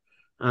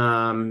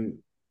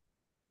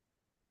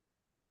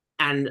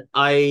 And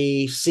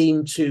I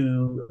seem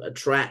to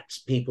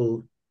attract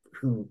people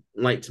who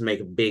like to make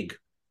a big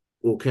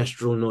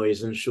orchestral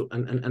noise, and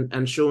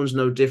Sean's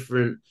no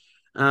different.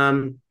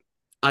 I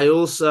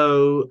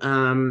also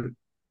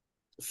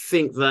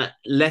think that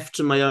left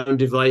to my own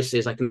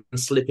devices, I can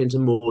slip into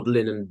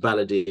maudlin and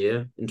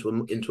balladeer, into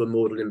a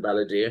maudlin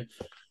balladeer.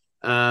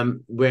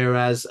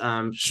 Whereas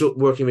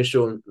working with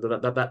Sean,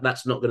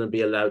 that's not going to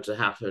be allowed to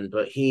happen.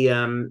 But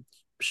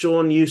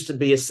Sean used to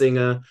be a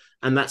singer,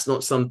 and that's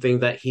not something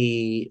that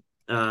he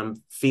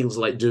feels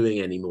like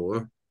doing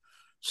anymore.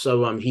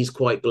 So he's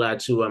quite glad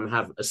to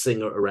have a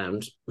singer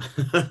around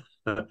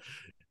to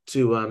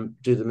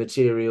do the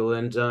material.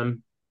 And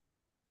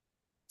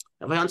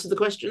have I answered the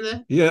question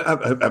there? Yeah,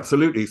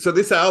 absolutely. So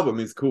this album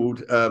is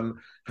called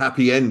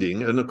Happy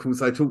Ending. And of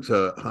course, I talked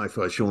to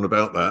Hi-Fi Sean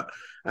about that.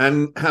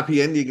 And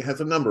Happy Ending has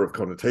a number of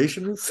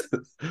connotations.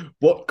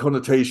 What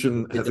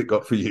connotation has it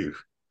got for you?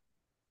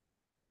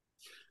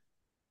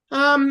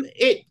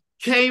 It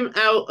came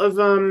out of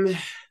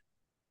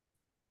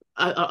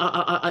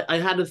I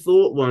had a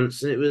thought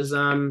once, and it was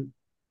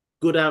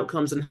good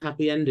outcomes and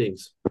happy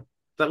endings.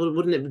 That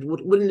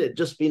wouldn't it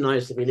just be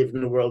nice if we lived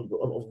in a world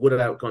of good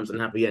outcomes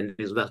and happy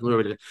endings? That's not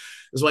really.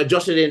 So I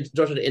jotted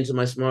it into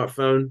my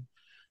smartphone,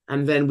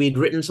 and then we'd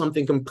written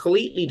something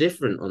completely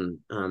different on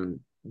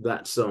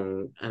that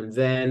song, and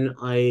then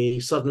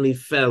I suddenly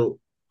felt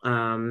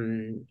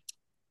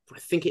I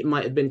think it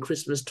might have been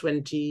Christmas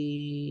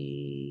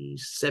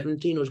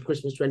 2017 or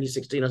Christmas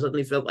 2016. I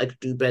suddenly felt I could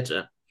do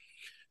better.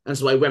 And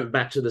so I went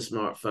back to the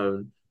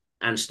smartphone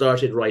and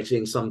started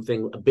writing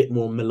something a bit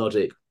more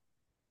melodic.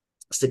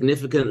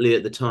 Significantly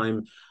at the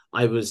time,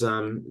 I was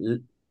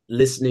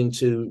listening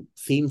to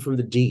Theme from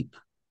the Deep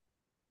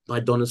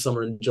by Donna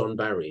Summer and John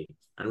Barry,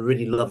 and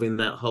really loving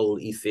that whole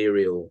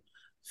ethereal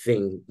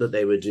thing that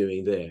they were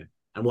doing there,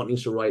 and wanting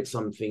to write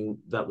something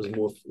that was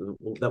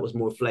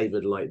more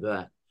flavored like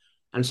that.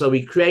 And so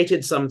we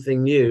created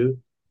something new,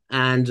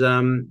 and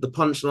the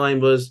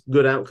punchline was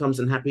good outcomes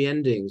and happy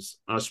endings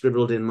are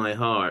scribbled in my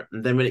heart.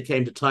 And then when it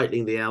came to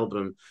titling the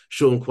album,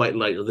 Sean quite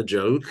liked the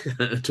joke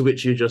to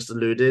which you just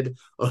alluded,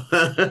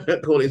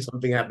 calling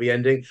something happy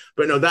ending.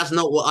 But no, that's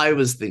not what I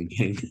was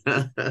thinking.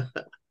 I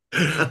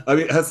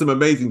mean, it has some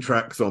amazing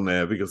tracks on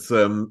there, because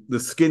The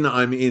Skin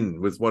I'm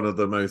In was one of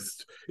the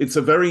most, it's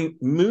a very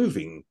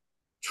moving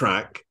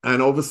track,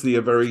 and obviously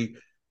a very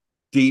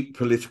deep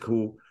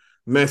political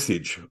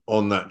message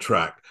on that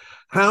track.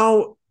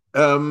 How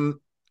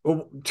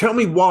tell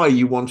me why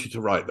you wanted to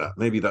write that.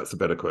 Maybe that's a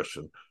better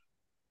question.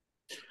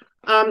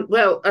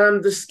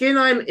 The Skin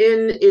I'm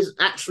In is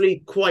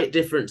actually quite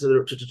different to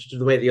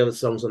the way the other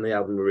songs on the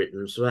album were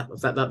written, so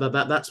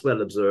that's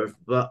well observed.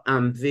 But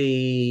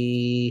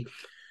the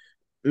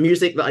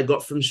music that I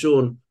got from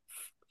Sean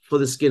for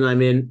The Skin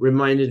I'm In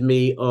reminded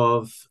me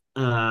of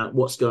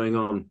What's Going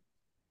On,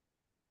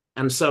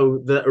 and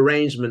so the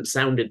arrangement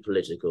sounded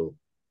political.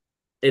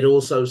 It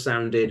also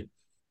sounded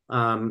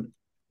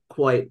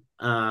quite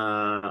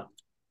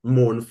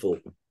mournful,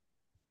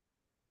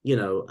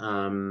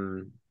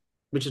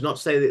 which is not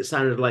to say that it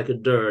sounded like a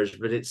dirge,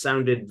 but it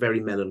sounded very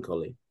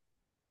melancholy.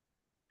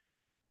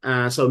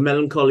 So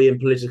melancholy and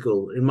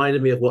political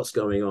reminded me of What's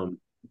Going On.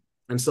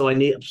 And so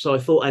I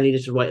thought I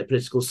needed to write a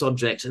political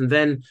subject. And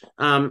then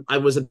I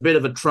was a bit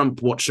of a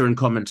Trump watcher and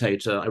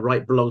commentator. I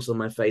write blogs on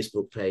my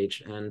Facebook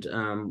page, and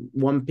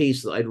one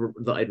piece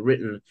that I'd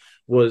written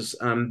was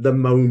the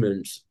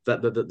moment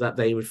that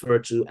they refer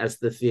to as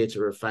the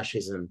theater of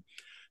fascism.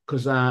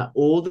 Because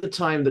all the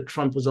time that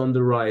Trump was on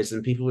the rise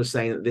and people were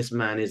saying that this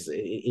man is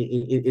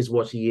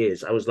what he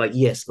is, I was like,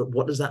 yes, but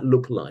what does that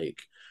look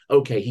like?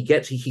 Okay, he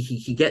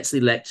gets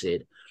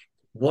elected.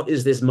 What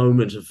is this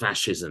moment of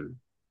fascism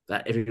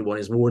that everyone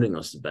is warning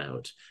us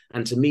about?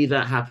 And to me,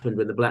 that happened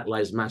when the Black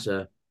Lives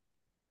Matter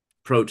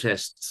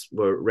protests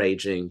were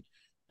raging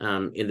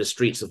in the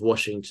streets of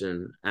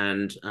Washington.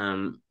 And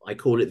I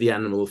call it the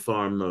Animal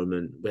Farm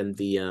moment, when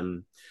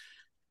the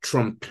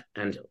Trump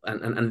and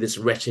this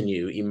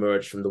retinue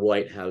emerged from the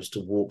White House to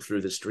walk through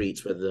the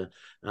streets where the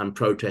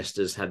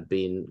protesters had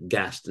been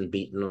gassed and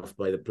beaten off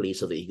by the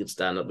police so that he could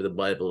stand up with a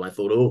Bible. I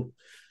thought, oh,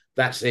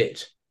 that's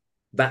it.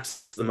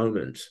 That's the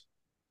moment.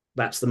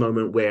 That's the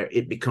moment where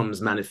it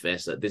becomes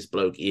manifest that this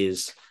bloke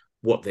is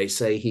what they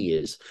say he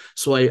is.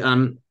 So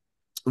I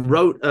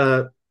wrote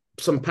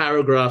some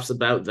paragraphs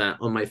about that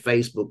on my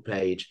Facebook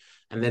page.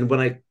 And then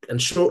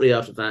shortly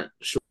after that,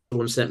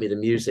 Sean sent me the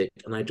music,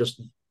 and I just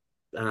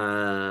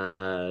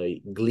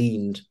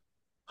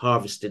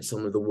harvested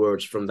some of the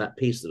words from that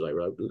piece that I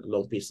wrote,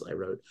 long piece that I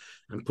wrote,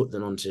 and put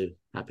them onto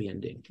Happy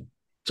Ending.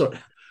 Sorry,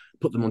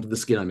 put them onto the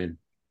skin I'm in.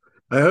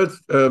 I heard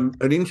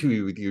an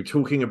interview with you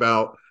talking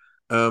about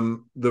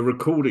the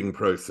recording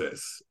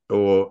process,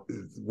 or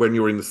when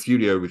you're in the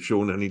studio with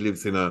Sean and he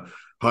lives in a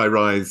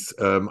high-rise,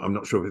 I'm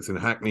not sure if it's in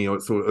Hackney or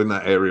it's sort of in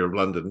that area of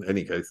London, in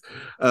any case,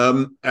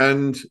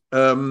 and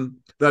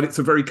that it's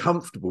a very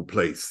comfortable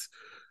place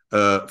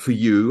for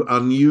you,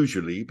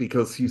 unusually,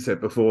 because you said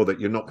before that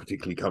you're not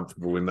particularly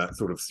comfortable in that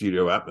sort of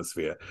studio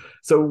atmosphere.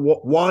 So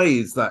why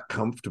is that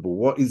comfortable?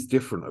 What is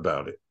different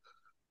about it?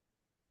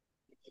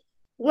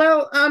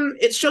 Well,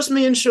 it's just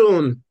me and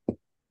Sean.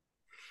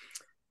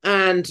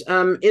 And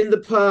in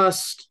the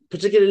past,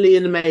 particularly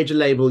in the major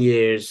label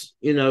years,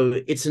 you know,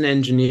 it's an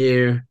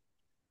engineer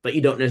that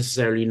you don't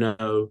necessarily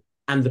know,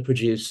 and the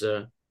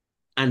producer,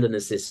 and an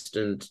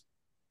assistant,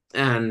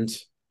 and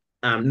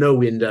no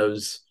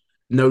windows,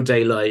 no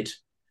daylight,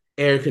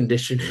 air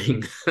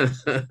conditioning.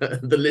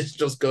 The list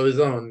just goes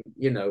on,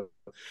 you know.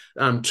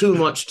 Too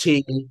much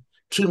tea,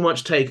 too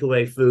much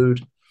takeaway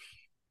food.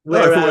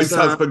 Whereas, I thought his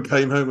husband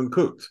came home and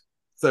cooked.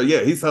 So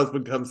yeah, his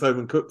husband comes home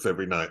and cooks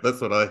every night.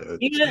 That's what I heard.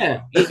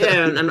 Yeah,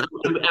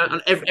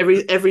 and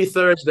every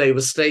Thursday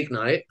was steak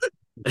night.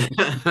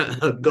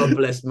 God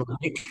bless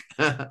Mike.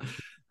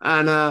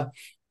 And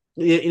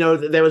you know,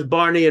 there was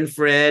Barney and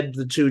Fred,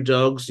 the two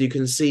dogs. You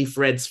can see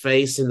Fred's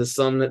face in the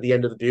sun at the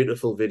end of the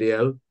beautiful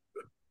video.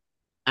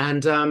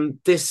 And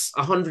this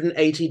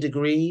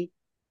 180-degree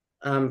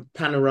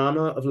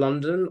panorama of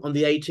London on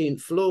the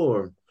 18th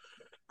floor.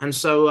 And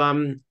so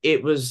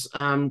it was,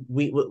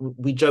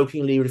 we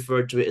jokingly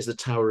referred to it as the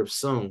Tower of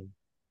Song.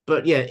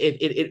 But yeah,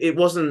 it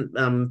wasn't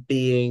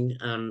being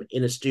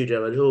in a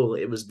studio at all.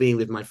 It was being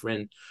with my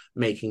friend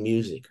making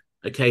music,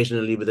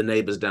 occasionally with the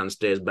neighbors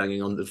downstairs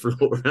banging on the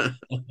floor.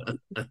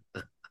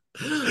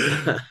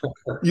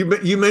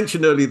 You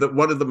mentioned earlier that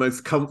one of the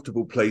most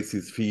comfortable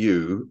places for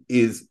you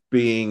is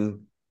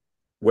being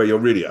where you're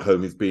really at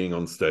home, is being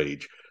on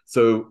stage.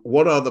 So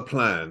what are the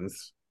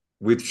plans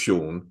with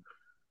Sean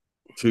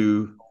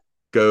to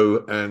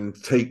go and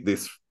take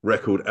this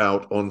record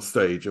out on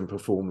stage and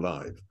perform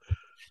live?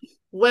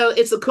 Well,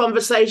 it's a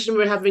conversation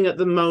we're having at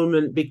the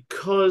moment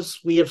because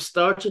we have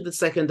started the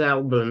second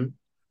album.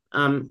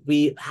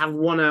 We have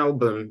one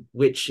album,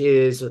 which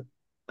is,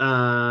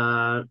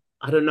 I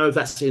don't know if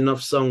that's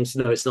enough songs.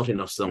 No, it's not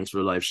enough songs for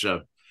a live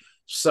show.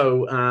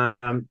 So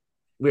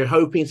we're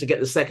hoping to get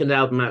the second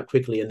album out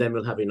quickly, and then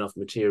we'll have enough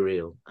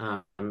material.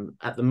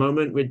 At the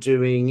moment, we're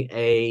doing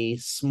a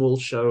small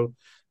show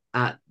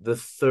at the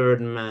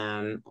Third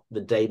Man the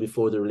day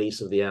before the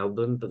release of the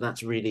album, but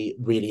that's really,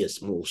 really a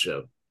small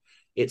show.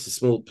 It's a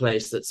small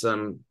place that's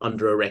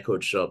under a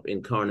record shop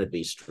in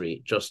Carnaby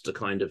Street, just to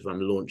kind of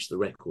launch the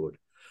record.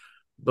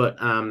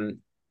 But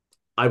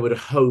I would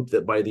hope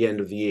that by the end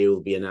of the year,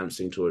 we'll be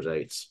announcing tour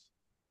dates,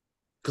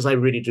 because I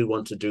really do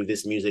want to do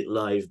this music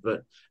live.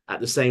 But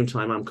at the same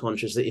time, I'm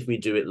conscious that if we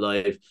do it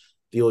live,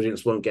 the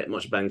audience won't get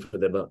much bang for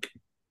their buck.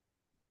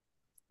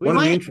 We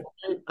might have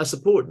a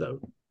support,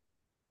 though.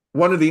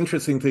 One of the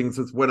interesting things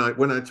is when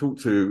I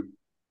talked to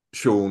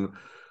Sean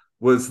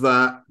was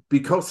that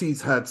because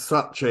he's had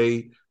such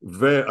a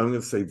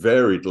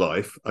varied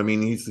life. I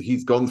mean,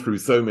 he's gone through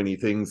so many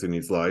things in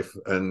his life,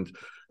 and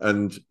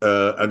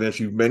as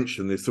you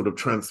mentioned, this sort of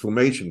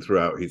transformation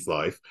throughout his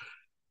life,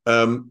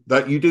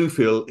 that you do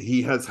feel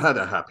he has had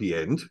a happy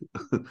end.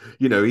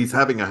 You know, he's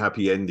having a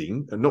happy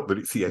ending, and not that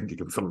it's the ending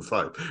of someone's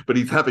life, but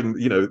he's having,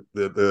 you know,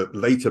 the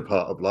later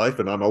part of life,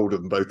 and I'm older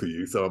than both of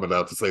you, so I'm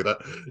allowed to say that,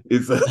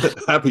 is a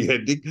happy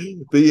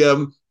ending.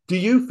 Do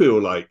you feel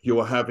like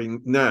you're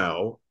having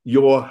now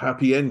your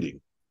happy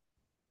ending?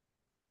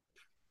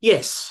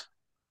 Yes,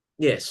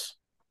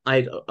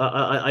 I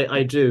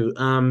do.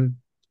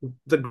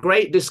 The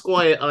great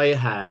disquiet I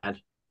had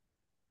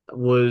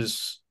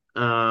was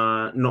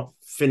not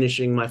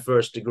finishing my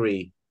first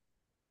degree,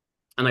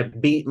 and I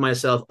beat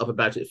myself up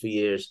about it for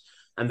years.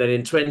 And then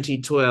in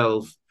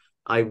 2012,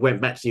 I went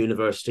back to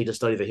university to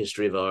study the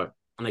history of art,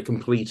 and I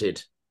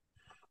completed.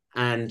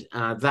 And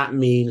that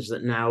means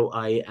that now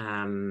I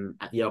am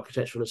at the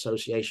Architectural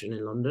Association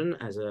in London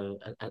as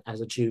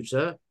a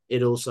tutor.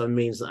 It also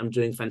means that I'm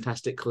doing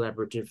fantastic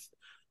collaborative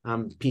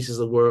pieces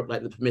of work,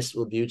 like the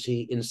Permissible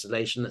Beauty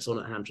installation that's on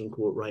at Hampton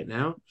Court right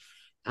now.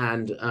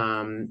 And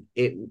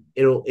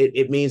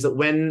it means that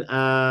when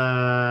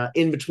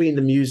in between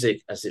the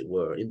music, as it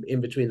were,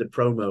 in between the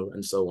promo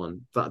and so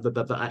on,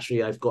 that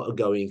actually I've got a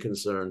going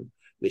concern,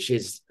 which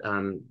is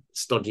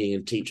studying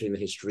and teaching the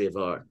history of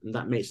art. And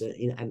that makes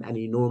an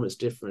enormous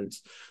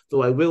difference.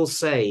 Though I will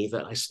say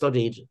that I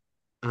studied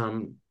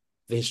the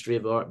history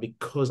of art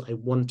because I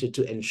wanted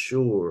to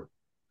ensure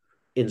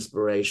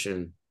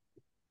inspiration.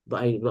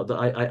 But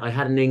I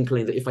had an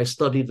inkling that if I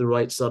studied the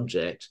right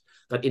subject,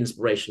 that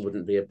inspiration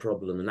wouldn't be a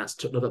problem. And that's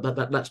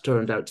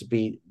turned out to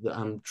be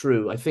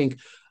true. I think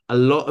a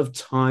lot of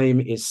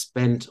time is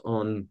spent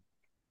on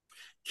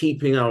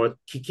keeping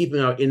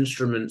our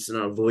instruments and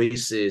our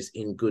voices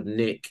in good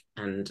nick,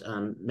 and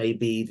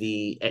maybe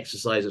the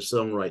exercise of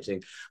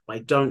songwriting. I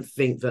don't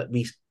think that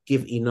we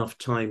give enough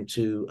time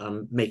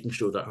to making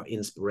sure that our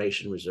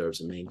inspiration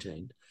reserves are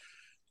maintained.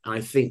 And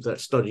I think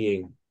that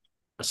studying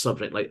a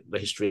subject like the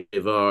history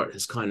of art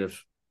has kind of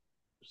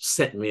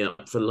set me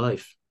up for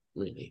life,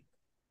 really.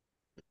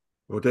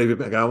 Well, David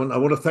McAlmont, I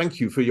want to thank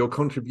you for your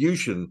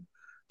contribution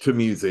to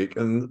music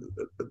and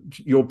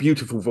your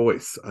beautiful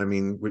voice,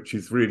 which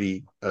is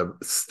really a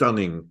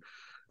stunning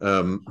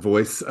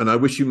voice. And I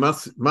wish you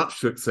much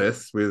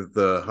success with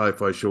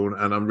Hi-Fi Sean.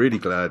 And I'm really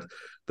glad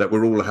that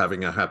we're all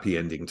having a happy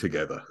ending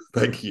together.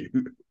 Thank you.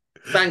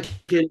 Thank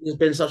you. It's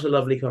been such a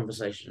lovely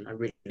conversation. I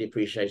really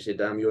appreciated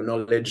your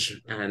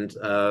knowledge and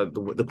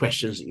the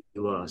questions that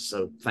you asked.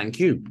 So thank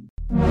you.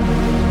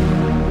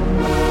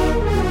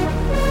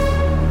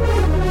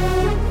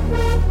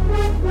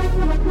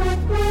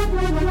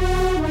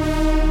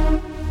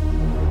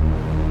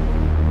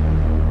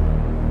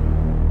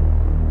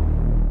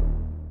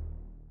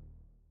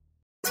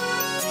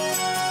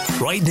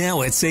 Right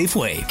now at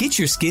Safeway, get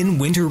your skin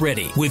winter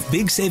ready with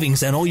big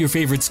savings on all your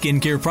favorite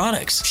skincare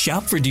products.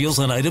 Shop for deals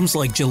on items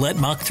like Gillette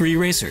Mach 3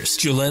 razors,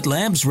 Gillette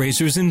Labs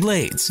razors and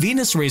blades,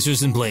 Venus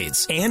razors and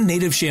blades, and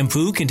Native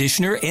shampoo,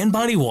 conditioner, and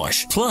body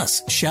wash.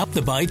 Plus, shop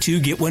the buy two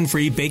get one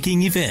free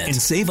baking event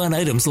and save on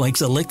items like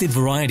selected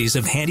varieties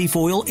of handy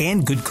foil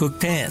and good cook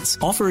pans.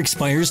 Offer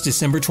expires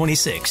December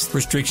 26th.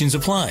 Restrictions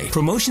apply.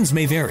 Promotions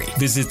may vary.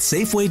 Visit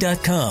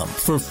Safeway.com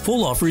for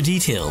full offer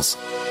details.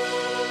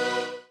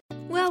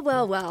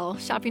 Well,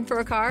 shopping for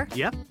a car?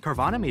 Yep,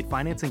 Carvana made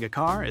financing a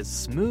car as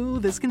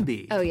smooth as can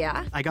be. Oh,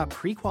 yeah? I got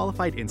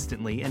pre-qualified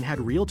instantly and had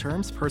real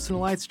terms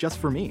personalized just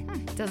for me.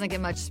 Doesn't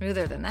get much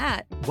smoother than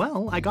that.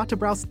 Well, I got to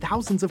browse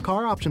thousands of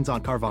car options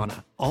on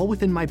Carvana, all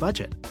within my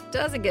budget.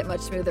 Doesn't get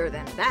much smoother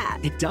than that.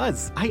 It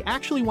does. I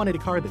actually wanted a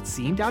car that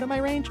seemed out of my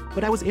range,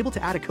 but I was able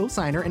to add a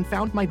cosigner and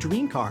found my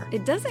dream car.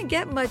 It doesn't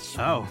get much...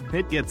 Oh,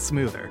 it gets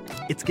smoother.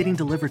 It's getting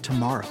delivered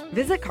tomorrow.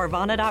 Visit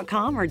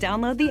Carvana.com or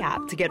download the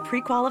app to get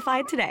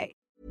pre-qualified today.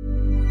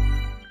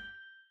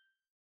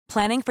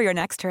 Planning for your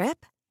next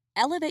trip?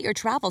 Elevate your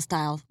travel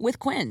style with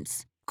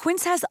Quince.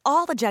 Quince has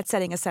all the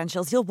jet-setting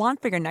essentials you'll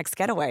want for your next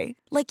getaway,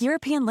 like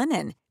European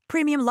linen,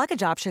 premium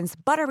luggage options,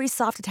 buttery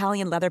soft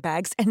Italian leather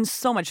bags, and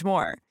so much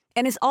more.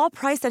 And is all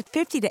priced at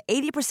 50 to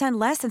 80%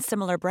 less than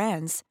similar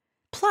brands.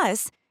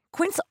 Plus,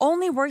 Quince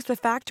only works with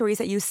factories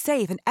that use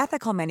safe and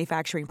ethical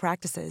manufacturing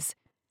practices.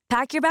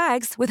 Pack your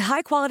bags with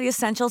high-quality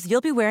essentials you'll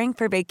be wearing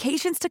for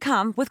vacations to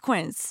come with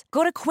Quince.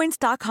 Go to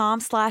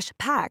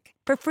quince.com/pack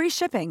for free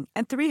shipping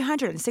and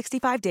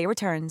 365-day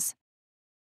returns.